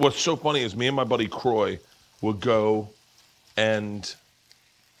cops. What's so funny is me and my buddy Croy would go and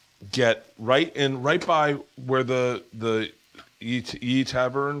get right by where the E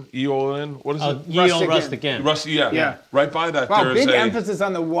Tavern, E-O-N, what is it? Ye Old Rust Rustic Inn. Rusty, yeah. Yeah. Right by that, Wow, there's big a... emphasis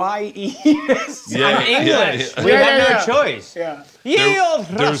on the Y-E. Yeah, I'm English. yeah. We Yeah, have yeah, no yeah. choice. Yeah. Ye Old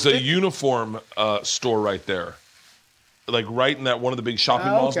There's a Rustic. uniform store right there. Like right in that one of the big shopping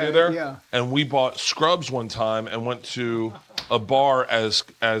Oh, malls okay, near there. yeah. And we bought scrubs one time and went to a bar as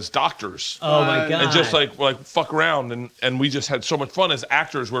doctors. Oh my God. And just like fuck around and we just had so much fun as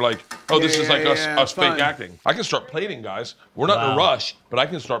actors. We're like, oh, this is like us fun. fake acting. I can start plating, guys. We're not in Wow. a rush, but I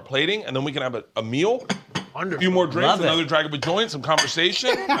can start plating and then we can have a meal, a few more drinks, Love it. another drag of a joint, some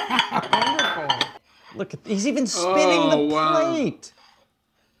conversation. Look, he's even spinning the wow. plate.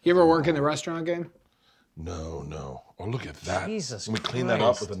 You ever work in the restaurant game? No. Oh, look at that. Jesus Can we clean that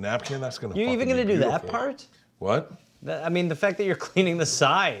up Christ. with a napkin? That's gonna. You fucking even gonna be do that beautiful. part? What? I mean, the fact that you're cleaning the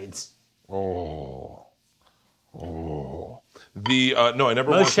sides. Oh. No, I never Most worked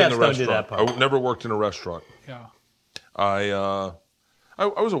in a chefs don't do restaurant. that part. I never worked in a restaurant. Yeah. I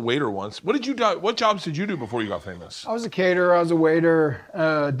I was a waiter once. What did you do? What jobs did you do before you got famous? I was a caterer. I was a waiter.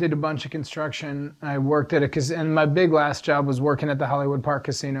 Did a bunch of construction. I worked at a casino. And my big last job was working at the Hollywood Park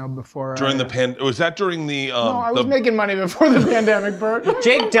Casino before. During the was that during the? No, I was making money before the pandemic, Bert.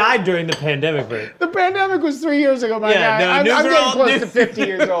 Jake died during the pandemic, Bert. The pandemic was 3 years ago, my Yeah, guy. no, I'm news are getting all- close to 50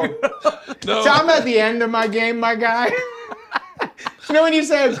 years old. No. So I'm at the end of my game, my guy. You know when you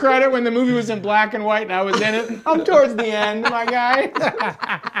say a credit when the movie was in black and white and I was in it? I'm towards the end, my guy.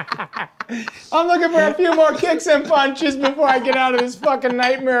 I'm looking for a few more kicks and punches before I get out of this fucking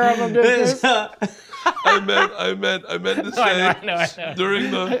nightmare of a business. I meant to say I know.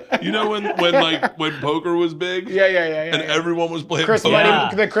 during the when poker was big. Yeah. And everyone was playing Chris poker.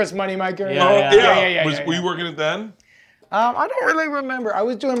 Money, the Chris Moneymaker. Yeah. Were you working it then? I don't really remember. I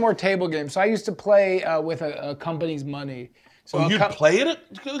was doing more table games, so I used to play with a company's money. So You'd play it at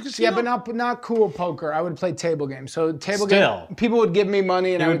the casino? Yeah, but not cool poker. I would play table games. So table Still. game, people would give me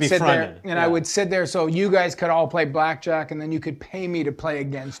money and I would would be sit fronted, there. And I would sit there so you guys could all play blackjack and then you could pay me to play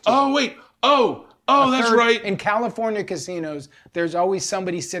against you. Oh wait. Oh, that's Third, right. In California casinos, there's always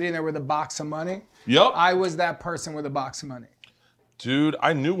somebody sitting there with a box of money. Yep. I was that person with a box of money. Dude,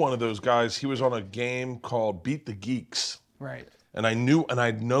 I knew one of those guys. He was on a game called Beat the Geeks. Right. And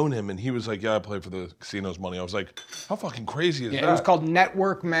I'd known him, and he was like, yeah, I play for the casino's money. I was like, how fucking crazy is that? It was called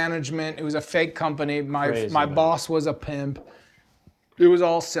Network Management. It was a fake company. My Crazy, man. boss was a pimp. It was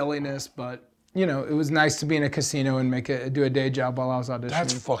all silliness, but it was nice to be in a casino and do a day job while I was auditioning.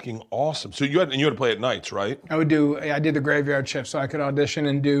 That's fucking awesome. So you had to play at nights, right? I did the graveyard shift so I could audition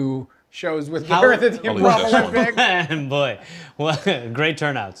and do shows with How- Gareth at the I'll leave Improv this one. Olympic. And boy, well, great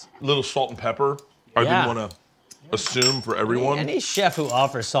turnouts. Little salt and pepper. I Yeah. didn't want to assume for everyone. Any chef who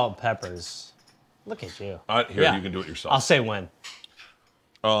offers salt and peppers, look at you. Here, Yeah. you can do it yourself. I'll say when.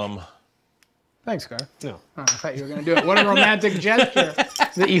 Thanks, Gareth. No. Oh, I thought you were going to do it. What a romantic gesture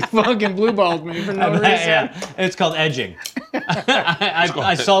that you fucking blue balled me for no reason. Yeah, it's called edging.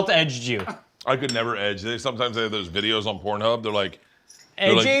 I salt edged you. I could never edge. Sometimes they have those videos on Pornhub. They're like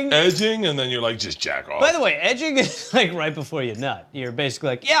Edging? edging, and then you're like, just jack off. By the way, edging is like right before you nut. You're basically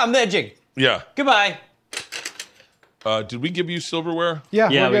like, yeah, I'm edging. Yeah. Goodbye. Did we give you silverware? Yeah,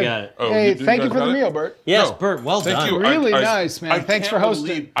 we're we good. got it. Oh, Hey, you thank you guys for got the it? meal, Bert. Yes, No. Bert, well Thank done. you. Really nice, man. I Thanks can't for hosting.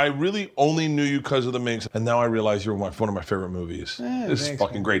 believe- I really only knew you because of the minx, and now I realize you're one of my favorite movies. This is thanks,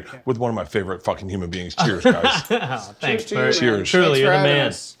 fucking man. great. With one of my favorite fucking human beings. Cheers, guys. Oh, thanks, to you, Bert. man. Cheers. Truly, Thanks you're for the having man.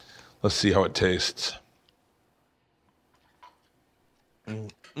 us. Let's see how it tastes.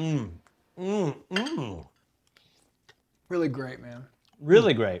 Really great, man.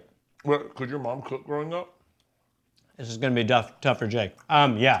 Really great. What, could your mom cook growing up? This is gonna be tough for Jake.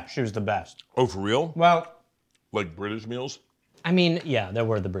 Yeah, she was the best. Oh, for real? Well, Like British meals? I mean, yeah, there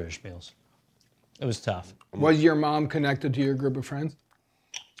were the British meals. It was tough. Was your mom connected to your group of friends?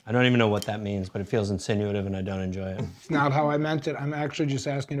 I don't even know what that means, but it feels insinuative and I don't enjoy it. It's not how I meant it. I'm actually just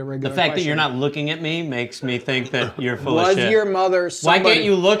asking a regular The fact that you're question. not looking at me makes me think that you're full of Was shit. your mother Why somebody? can't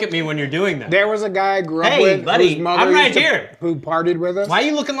you look at me when you're doing that? There was a guy I grew up Hey, with buddy, whose mother I'm right used to- here. who partied with us. Why are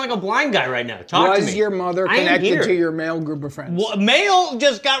you looking like a blind guy right now? Talk to me. Was your mother I am connected here. to your male group of friends? Well, mail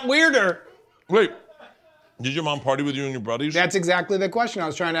just got weirder. Wait, did your mom party with you and your buddies? That's exactly the question I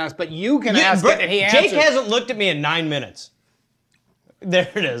was trying to ask, but you can Yeah, ask Bert- it and he Jake answers. hasn't looked at me in 9 minutes. There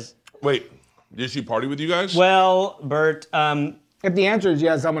it is. Wait, did she party with you guys? Well, Bert, If the answer is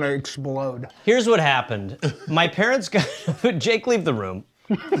yes, I'm going to explode. here's what happened. My parents got Jake, leave the room.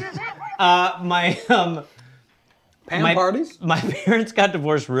 Pam my parties? My parents got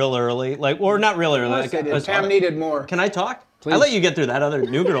divorced real early, or not real early. Yes, they did. Like, Pam needed more. Can I talk? Please. I let you get through that other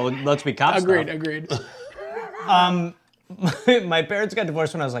new girl. Let's be cop Agreed, stuff. agreed. My parents got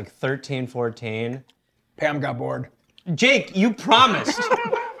divorced when I was like 13, 14. Pam got bored. Jake, you promised.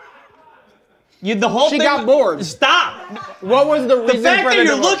 The whole She thing. got bored. Stop. What was the The reason fact for that the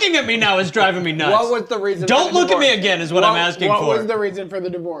you're divorce? looking at me now is driving me nuts. What was the reason Don't for the look at me divorce? again is what I'm asking what for. was the reason for the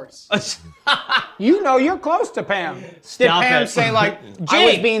divorce? You know you're close to Pam. Did Stop Pam it. say like, I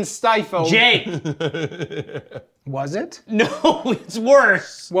was Jake. being stifled? Jake. Was it? No, it's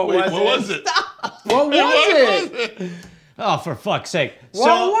worse. What Wait, was what it? was it? What was it? Oh, for fuck's sake.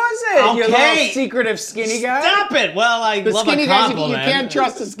 What was it? You Okay. little secretive skinny guy? Stop it. Well, I The love skinny a guys, you compliment. can't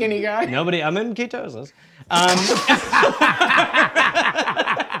trust a skinny guy. Nobody, I'm in ketosis.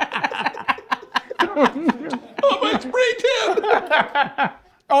 Oh, my spray tan!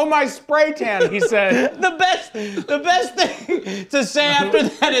 Oh, my spray tan, he said. The best thing to say after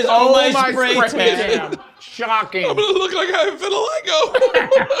that is, Oh, my spray tan. tan. Shocking. I'm gonna look like I haven't fit a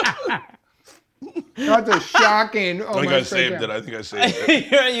Lego. That's a shocking. I think I saved it. I think I saved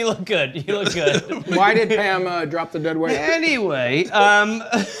it. Yeah, you look good. You look good. Why did Pam drop the dead weight? Anyway,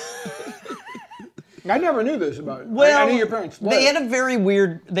 I never knew this about it. well, I knew your parents. they had a very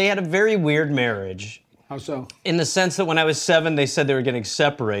weird marriage. How so? In the sense that when I was 7, they said they were getting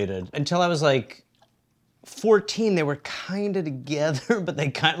separated. Until I was like 14, they were kind of together, but they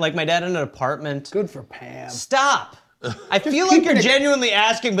kind of, like my dad in an apartment. Good for Pam. Stop. I feel like you're genuinely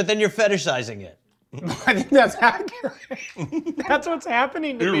asking, but then you're fetishizing it. I think that's accurate. That's what's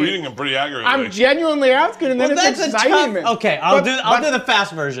happening to You're me. reading them pretty accurately. I'm genuinely asking, and then Well, it's that's exciting me. Okay, I'll do the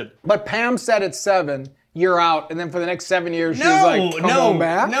fast version. But Pam said at 7, you're out, and then for the next 7 years, she's like, come on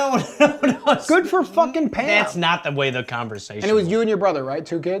back. No. Good for fucking Pam. That's not the way the conversation. And it was you and your brother, right?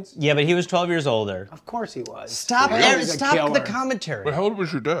 2 kids? Yeah, but he was 12 years older. Of course he was. Stop Pam is a the killer. commentary. But how old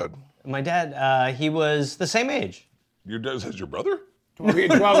was your dad? My dad, he was the same age. Your dad has your brother? 12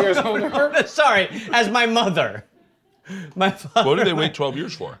 years older? Sorry, as my mother. My father. What did they wait 12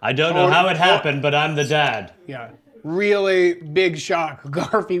 years for? I don't know how it happened, but I'm the dad. Yeah. Really big shock.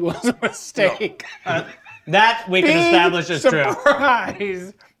 Garfy was a mistake. That we can establish is true.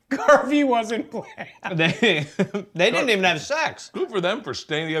 Surprise. Garfy wasn't planned. They didn't even have sex. Good for them for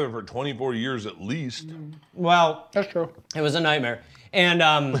staying together for 24 years at least. Well, That's true. it was a nightmare.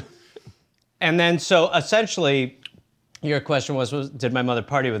 And then so essentially, your question was did my mother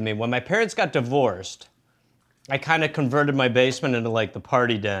party with me? When my parents got divorced, I kind of converted my basement into like the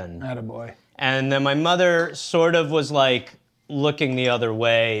party den. Attaboy. And then my mother sort of was like looking the other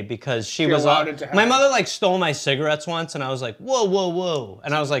way because she was allowed it to happen. my mother like stole my cigarettes once, and I was like, whoa.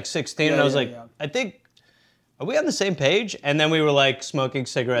 And I was like 16, and I was like, I think, are we on the same page? And then we were like smoking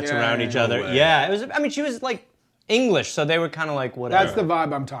cigarettes around each other. way. Yeah, it was. I mean, she was like English, so they were kind of like whatever. That's the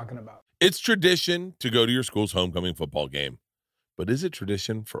vibe I'm talking about. It's tradition to go to your school's homecoming football game. But is it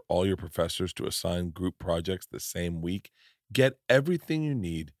tradition for all your professors to assign group projects the same week? Get everything you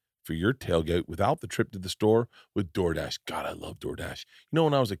need for your tailgate without the trip to the store with DoorDash. God, I love DoorDash. You know,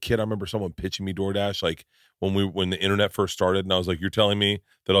 when I was a kid, I remember someone pitching me DoorDash, like when the internet first started, and I was like, you're telling me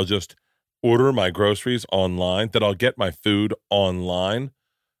that I'll just order my groceries online, that I'll get my food online?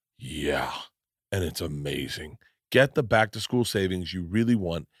 Yeah, and it's amazing. Get the back-to-school savings you really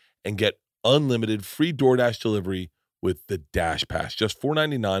want and get unlimited free DoorDash delivery with the Dash Pass. Just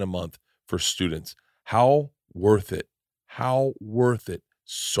 $4.99 a month for students. How worth it? How worth it?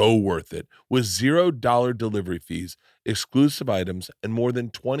 So worth it. With $0 delivery fees, exclusive items, and more than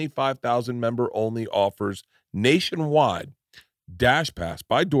 25,000 member-only offers nationwide, Dash Pass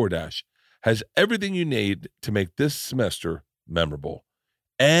by DoorDash has everything you need to make this semester memorable.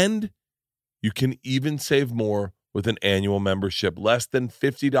 And you can even save more with an annual membership, less than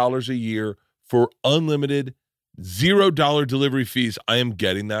 $50 a year for unlimited $0 delivery fees. I am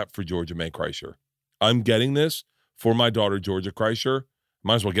getting that for Georgia May Kreischer. I'm getting this for my daughter, Georgia Kreischer.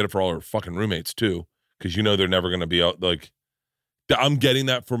 Might as well get it for all her fucking roommates, too, because you know they're never going to be out. Like, I'm getting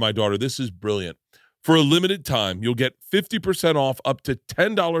that for my daughter. This is brilliant. For a limited time, you'll get 50% off up to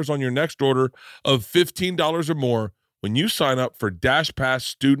 $10 on your next order of $15 or more when you sign up for Dash Pass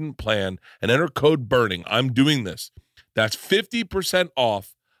Student Plan and enter code BURNING. I'm doing this. That's 50%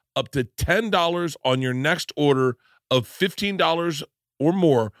 off up to $10 on your next order of $15 or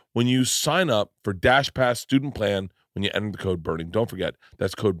more when you sign up for Dash Pass Student Plan when you enter the code BURNING. Don't forget,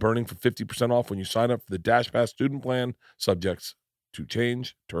 that's code BURNING for 50% off when you sign up for the Dash Pass Student Plan. Subjects to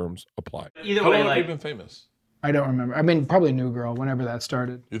change. Terms apply. Either How way, long have you like been famous? I don't remember. I mean, probably New Girl, whenever that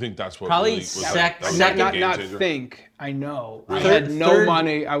started. You think that's what Probably really was sec- that was sec- the Not game changer? think. I know. I Third- had no third-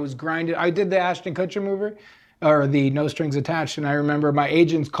 money. I was grinding. I did the Ashton Kutcher movie, or the No Strings Attached, and I remember my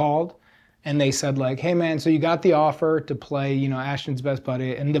agents called, and they said like, "Hey man, so you got the offer to play, Ashton's best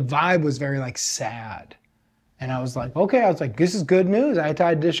buddy," and the vibe was very like sad, and I was like, "Okay," I was like, "This is good news." I had to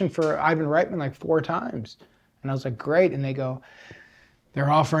audition for Ivan Reitman like 4 times, and I was like, "Great," and they go, "They're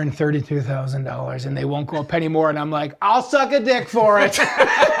offering $32,000 and they won't go up anymore." And I'm like, "I'll suck a dick for it."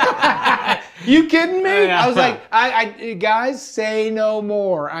 You kidding me? Yeah. I was like, I guys, say no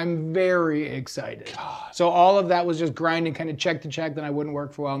more. I'm very excited. So all of that was just grinding, kind of check to check, then I wouldn't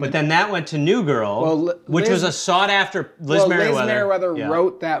work for a while. But then that went to New Girl, Well, which was a sought-after Liz Meriwether. Liz Meriwether Yeah.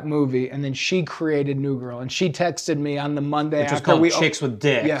 wrote that movie, and then she created New Girl, and she texted me on the Monday Which was after called we Chicks with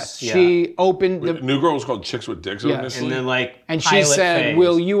Dicks. Yes, Yeah. she opened the. New Girl was called Chicks with Dicks Yes. initially. And then like And she pilot said, phase.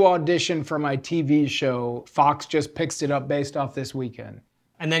 "Will you audition for my TV show? Fox just picks it up based off this weekend."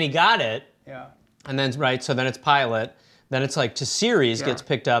 And then he got it. Yeah. And then, right, so then it's pilot, then it's like to series gets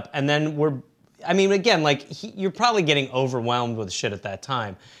picked up, and then again, like, you're probably getting overwhelmed with shit at that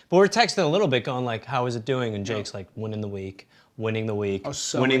time. But we're texting a little bit going like, how is it doing? And Jake's like, win in the week, winning the week,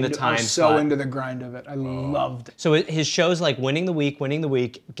 So winning the into- time I was so spot. into the grind of it. I loved it. So his show's like winning the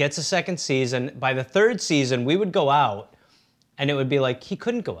week, gets a second season. By the third season, we would go out, and it would be like he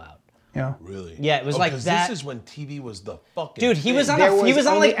couldn't go out. Yeah. Really? Yeah, it was like 'cause that. This is when TV was the fucking Dude, he was on There he was was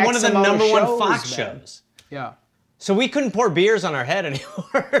on only like one of X the amount of number one shows, Fox man. shows. Yeah. So we couldn't pour beers on our head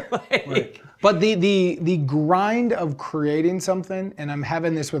anymore. Like, But the grind of creating something, and I'm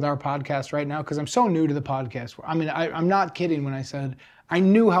having this with our podcast right now because I'm so new to the podcast. I mean, I'm not kidding when I said I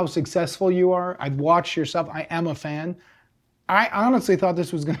knew how successful you are. I'd watched your stuff. I am a fan. I honestly thought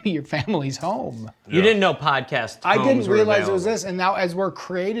this was going to be your family's home. You didn't know podcast. I didn't homes were realize it was available. this, and now as we're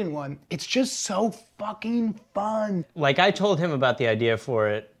creating one, it's just so fucking fun. Like I told him about the idea for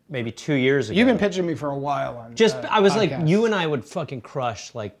it maybe 2 years ago. You've been pitching me for a while on Just I was like, podcasts. you and I would fucking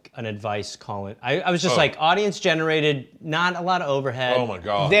crush like an advice call. I was just like audience generated, not a lot of overhead. Oh my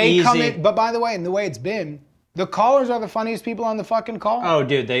God. They come easy. in, but by the way, and the way it's been, the callers are the funniest people on the fucking call. Oh,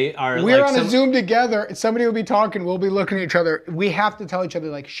 dude, they are. We're like on a Zoom together, and somebody will be talking, we'll be looking at each other. We have to tell each other,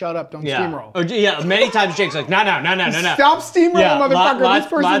 like, shut up, don't Yeah. steamroll. Oh, yeah. Many times Jake's like, no. Stop steamrolling, Yeah, motherfucker. lots- This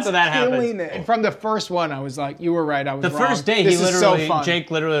person's lots of that killing happens. it. And from the first one, I was like, you were right, I was The wrong. first day, this he is literally, so fun. Jake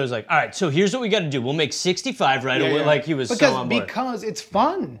literally was like, all right, so here's what we got to do. We'll make 65 right away. Yeah. Like he was because, so on board. Because it's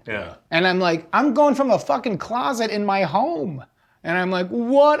fun. Yeah. And I'm like, I'm going from a fucking closet in my home. And I'm like,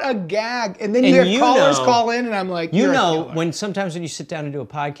 what a gag. And then And you you have callers know- call in, and I'm like, You you're a know, killer. when sometimes when you sit down and do a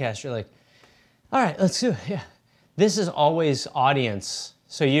podcast, you're like, all right, let's do it. Yeah. This is always audience.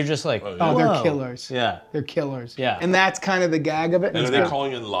 So you're just like, Oh, they're whoa. killers. Yeah. They're killers. Yeah. And that's kind of the gag of it. And it's are they good.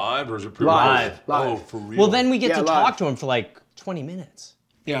 calling in live or is it Live. Oh, Live. for real? Well, then we get Yeah, to live. talk to him for like 20 minutes.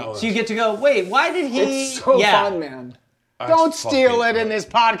 Yeah. So you get to go, wait, why did he? It's so yeah. fun, man. Don't steal fucking it in this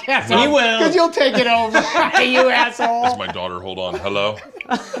podcast. He will. Because you'll take it over, you asshole. That's my daughter. Hold on. Hello.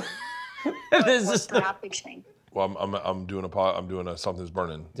 This is the- happening? Well, I'm doing a something's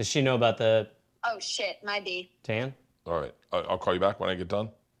burning. Does she know about the Oh shit, my B. tan? All right. I'll call you back when I get done.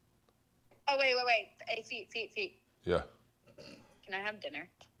 Oh wait. Hey, feet. Yeah. Can I have dinner?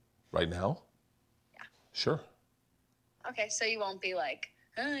 Right now? Yeah. Sure. Okay, so you won't be like,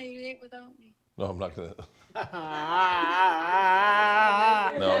 oh, you ate without me. No, I'm not gonna.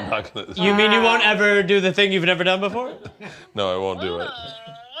 No, I'm not gonna. You mean you won't ever do the thing you've never done before? No, I won't do it.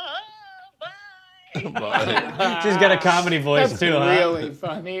 Bye. Bye. She's got a comedy voice That's too, huh? really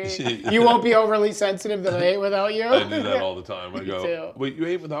funny. You won't be overly sensitive that I ate without you? I do that all the time. I go, too. wait, you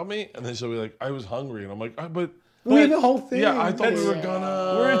ate without me? And then she'll be like, I was hungry. And I'm like, but We had the whole thing. yeah, I thought we were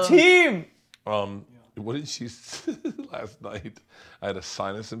gonna. We're a team. What did she last night? I had a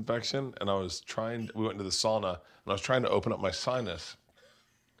sinus infection, and we went into the sauna, and I was trying to open up my sinus,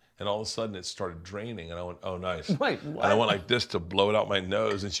 and all of a sudden it started draining, and I went, oh, nice. Wait, And I went like this to blow it out my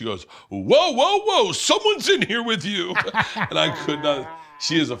nose, and she goes, whoa, someone's in here with you. And I could not.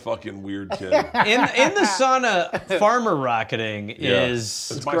 She is a fucking weird kid. In the sauna, farmer rocketing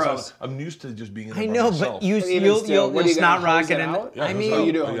is. It's my gross. sauna. I'm used to just being in there I by know, myself. but you'll even still, what, are you snot gonna hose rocket it in. out? Yeah, I hose mean, it out.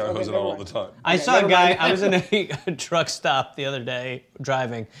 you do. Yeah, I Okay, hose it out never all the mind. time. I saw a never guy. mind. I was in a truck stop the other day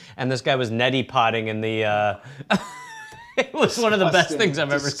driving, and this guy was neti potting in the. It was one of the best Disgusting. things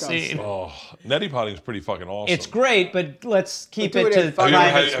I've ever Disgusting. seen. Oh, neti potting is pretty fucking awesome. It's great, but let's keep do it it to in fucking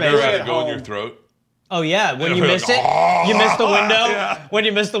Have private you ever space. had At it go in your home. throat? Oh yeah, when you You're miss like, it, you miss the window. Yeah. When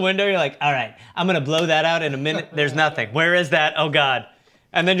you miss the window, you're like, all right, I'm gonna blow that out in a minute. There's nothing. Where is that? Oh God.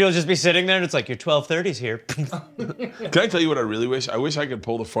 And then you'll just be sitting there, and it's like your 1230's here. Can I tell you what I really wish? I wish I could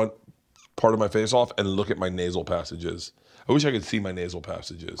pull the front part of my face off and look at my nasal passages. I wish I could see my nasal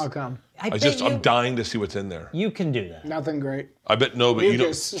passages. How come? I bet I'm dying to see what's in there. you can do that. Nothing great. I bet no, but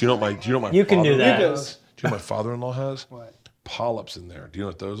Mucus. do you know what my You can do father-in-law that. has? Do you know what my father-in-law has? What? Polyps in there. Do you know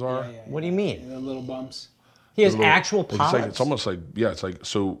what those are? What do you mean? The little bumps. He has Little- actual It's polyps. like it's almost like it's like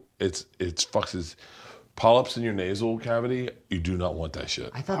so it's fucks his polyps in your nasal cavity. You do not want that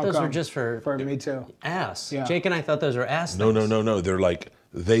shit. I thought How those were come? just for For me too. ass. Yeah. Jake and I thought those were ass. No, things. no. They're like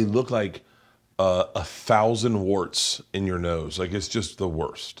they look like 1,000 warts in your nose. Like it's just the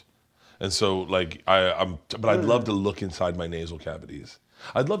worst. And so like but I'd love to look inside my nasal cavities.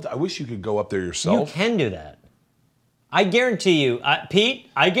 I wish you could go up there You yourself. can do that. I guarantee you, Pete.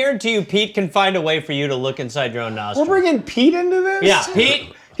 I guarantee you, Pete can find a way for you to look inside your own nostril. We're bringing Pete into this? Yeah,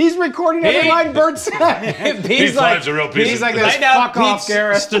 Pete. He's recording every Pete. line Bert said. Pete's finds a real piece He's of- like this. right now, Fuck off, Pete's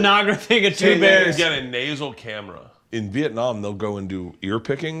Gareth. stenographing a two You bears. get a nasal camera. in Vietnam, they'll go and do ear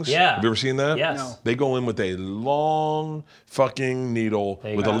pickings. Yeah. Have you ever seen that? Yes. No. They go in with a long fucking needle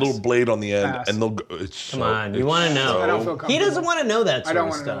with a little blade on the end, Pass. and they'll go. Come on, you want to know. I don't feel comfortable. He doesn't want to know that sort don't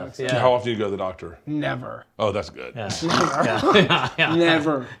of wanna know stuff. that Yeah. How often do you go to the doctor? Never. Oh, that's good. Yeah.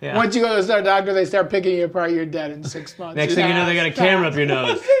 Never. Yeah. Once you go to the doctor, they start picking you apart. You're dead in 6 months. Next thing you know, they got a camera up your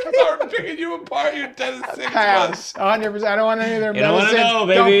nose. Start picking you apart. You're dead in 6 months. Pass. 100%. I don't want any of their You don't want medicine. to know,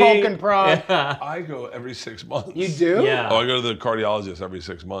 baby. Don't poke and prod. Yeah. I go every 6 months. You do? Yeah. Oh, I go to the cardiologist every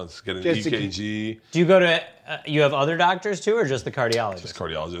 6 months, get an Just to EKG. Do you go to? You have other doctors too, or just the cardiologist?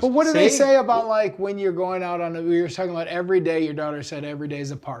 Cardiologist. But what do they See? say about like when you're going out on we were talking about every day, your daughter said every day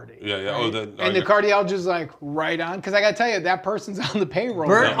is a party. Yeah, yeah. Oh, then And the cardiologist is like right on. Because I got to tell you, that person's on the payroll.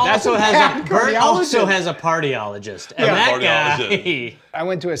 Bert That's also a has bad a Bert also cardiologist. has a pardiologist, and Yeah. that Cardiologist. guy. I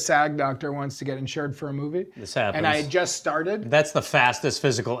went to a SAG doctor once to get insured for a movie. This happens. And I had just started. That's the fastest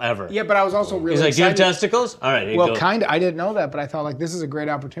physical ever. Yeah, but I was also really He's like, do you have excited. testicles? All right, here you Well, go. kind of. I didn't know that, but I thought like this is a great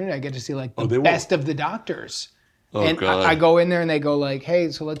opportunity. I get to see like the they will. best of the doctors. Oh, And God. I go in there and they go like,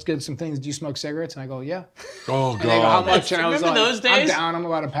 hey, so let's get some things. Do you smoke cigarettes? And I go, yeah. Oh, And they go, how God. much? And I was Remember like, those days? I'm down. I'm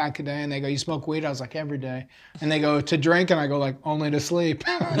about a pack a day. And they go, you smoke weed? I was like, every day. And they go, to drink? And I go like, only to sleep.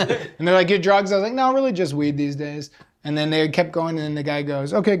 And they're like, your drugs? I was like, no, really just weed these days. And then they kept going. And then the guy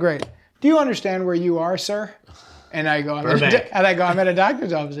goes, okay, great. Do you understand where you are, sir? And I go, I'm at a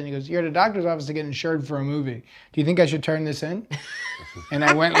doctor's office. And he goes, you're at a doctor's office to get insured for a movie. Do you think I should turn this in? And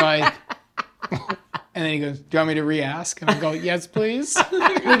I went like... And then he goes, do you want me to re-ask? And I go, yes, please.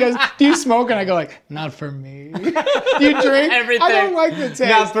 And he goes, do you smoke? And I go like, not for me. Do you drink? Everything. I don't like the taste.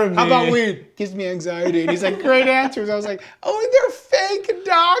 Not for How about me. weed? Gives me anxiety. And he's like, great answers. I was like, oh, they're fake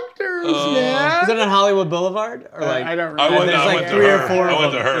doctors, man. Is it on Hollywood Boulevard? Or like, I don't I remember. went, there's I like went to 3 her. or 4 I of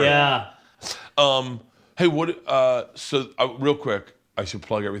went them. to her. Yeah. Hey, real quick, I should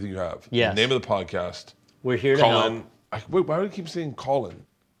plug everything you have. Yes. The name of the podcast. We're here to Call help. in. Wait, why do I keep saying call in?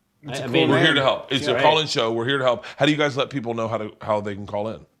 I cool mean, We're name. here to help. It's a Right. call-in show. We're here to help. How do you guys let people know how they can call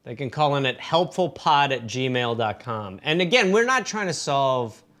in? They can call in at helpfulpod@gmail.com. And again, we're not trying to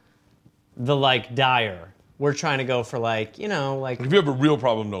solve the like dire. We're trying to go for like, you know, like. If you have a real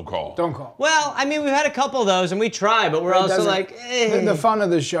problem, don't call. Don't call. Well, I mean, we've had a couple of those, and we try, but we're also Doesn't- like, The fun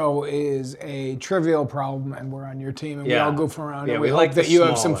of the show is a trivial problem, and we're on your team, and we Yeah. all goof around, Yeah, and we we like hope that the you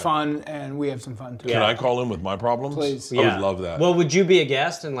have some smaller. fun, and we have some fun too. Can Yeah. I call in with my problems? Please. I Yeah. would love that. Well, would you be a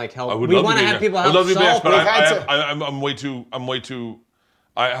guest and like help? I would we love want to to be have a people guest. help I'd love to be a guest, solve. but We've had I'm way too.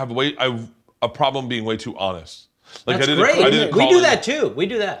 I have a problem being way too honest. Like That's I did great. I did a We do call-in- that too. We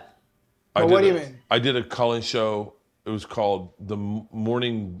do that. I Well, did what do you a- mean? I did a call-in show. It was called The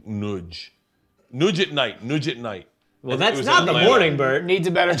Morning Nudge. Nudge at night. Nudge at night. Well, And it that's was not the Atlanta. morning, Bert. Needs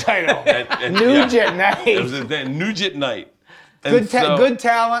a better title. And- Nude yeah. at night. It was Nudge at night. And Good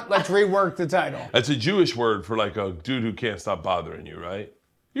talent. Let's rework the title. That's a Jewish word for like a dude who can't stop bothering you, right?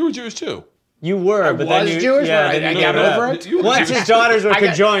 You were Jewish too. You were, but then was you. Jewish, yeah, but then I you got gave it up. over it. You were Once Jewish. his daughters were I got-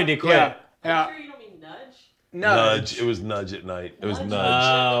 conjoined, he quit. Yeah. Yeah. Sure you don't mean nudge? Nudge. It was nudge at night. It was nudge.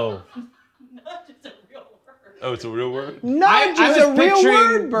 Oh. Nudge is a real word. Oh, it's a real word? Nudge I is was a real picturing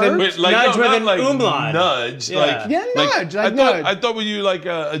word, the- Bert. Wait, like, Nudge no, with not an like umlaut. nudge. Yeah. Like, Yeah, nudge, like I nudge. thought when you like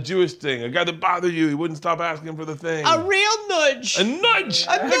a Jewish thing, a guy that bothered you, he wouldn't stop asking for the thing. A real nudge. A nudge.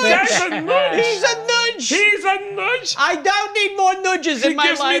 A nudge. That's a nudge. He's a nudge. He's a nudge. I don't need more nudges He in my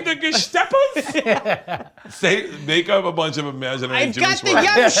gives life. me the Gestapos. Say, make up a bunch of imaginary I've Jewish got the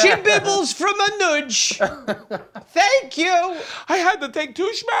words. yum shibibbles from a nudge. Thank you. I had to take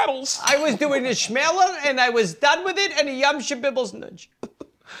 2 schmattles. I was doing a schmeller and I was done with it and a yum shibibbles nudge.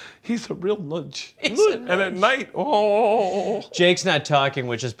 He's a real nudge. He's a And at night, oh. Jake's not talking,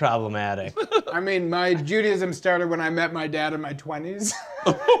 which is problematic. I mean, my Judaism started when I met my dad in my 20s.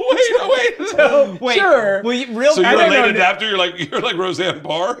 Wait. Wait, Sure. Well, real So you're I a don't late know. adapter? You're like Roseanne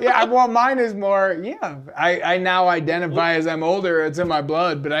Barr? Yeah, well, mine is more, I now identify as I'm older. It's in my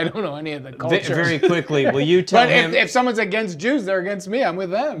blood, but I don't know any of the culture. very quickly, will you tell But him? if someone's against Jews, they're against me. I'm with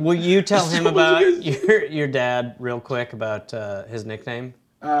them. Will you tell him Someone's about against- your dad real quick about his nickname?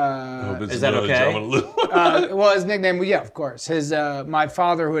 Is that okay? Well, his nickname, well, yeah, of course. His my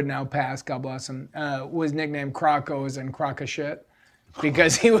father, who had now passed, God bless him, was nicknamed Croco, as in crock of shit,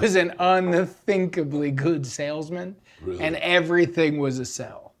 because he was an unthinkably good salesman, and everything was a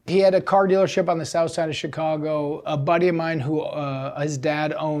sell. He had a car dealership on the south side of Chicago. A buddy of mine who, his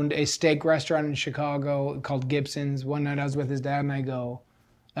dad owned a steak restaurant in Chicago called Gibson's. One night I was with his dad and I go,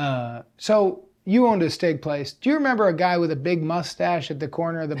 so you owned a steak place. Do you remember a guy with a big mustache at the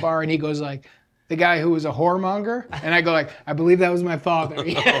corner of the bar? And he goes like, the guy who was a whoremonger? And I go like, I believe that was my father.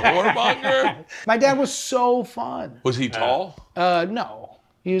 Yeah. Whoremonger? My dad was so fun. Was he tall? No.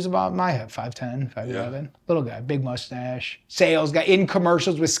 He was about my height, 5'10", 5'11". Little guy, big mustache. Sales guy, in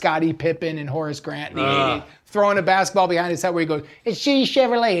commercials with Scottie Pippen and Horace Grant in the 80s. Throwing a basketball behind his head where he goes, it's G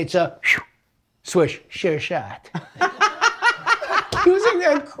Chevrolet, it's a swish, sure shot. He was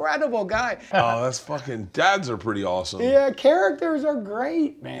an incredible guy. Oh, that's fucking, dads are pretty awesome. Yeah, characters are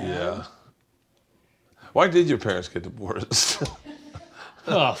great, man. Yeah. Why did your parents get divorced?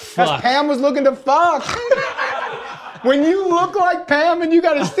 Oh, Because fuck. Pam was looking to fuck. When you look like Pam and you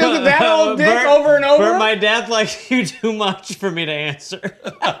got to stick with that old dick Bert- over and over. Bert, my dad likes you too much for me to answer.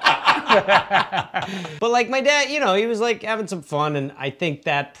 But like my dad, you know, he was like having some fun, and I think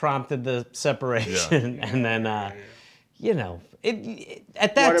that prompted the separation. And then, you know,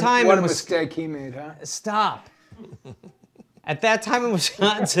 at that time what it a was mistake he made, huh? stop. At that time in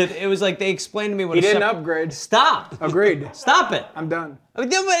Wisconsin, it was like they explained to me what He a didn't upgrade. Stop. Agreed. Stop it. I'm done. I mean,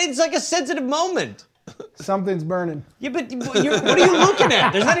 but it's like a sensitive moment. Something's burning. Yeah, but what are you looking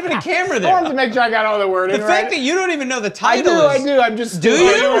at? There's not even a camera I wanted there. to make sure I got all the wording The right. fact that you don't even know the I title do. I'm just. Do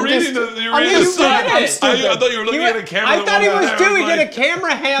stupid. you? You were I'm reading just- the, you I'm reading the just sign. stupid. I'm stupid. I thought you were looking at a camera. I thought he was there. too. He Like- did a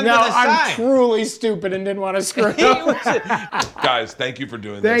camera hand No, with a I'm sign. truly stupid and didn't want to screw it He up. was- Guys, thank you for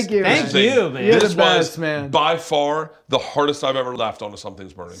doing this. Thank you. Thank This is you, man. You're the This best, was man. by far the hardest I've ever laughed on a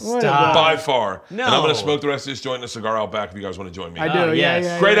Something's Burning. Stop. By far. No. And I'm going to smoke the rest of this joint in a cigar out back if you guys want to join me. I do. Oh, yeah, yes.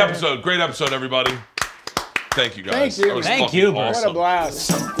 yeah. Great yeah. episode. Great episode, everybody. Thank you, guys. Thank you. That was Thank fucking you, Bert. What a awesome. blast.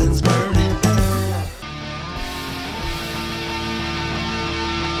 Something's burning.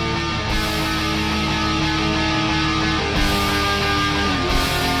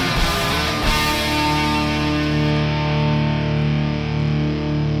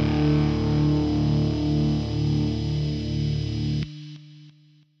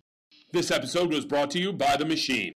 This episode was brought to you by The Machine.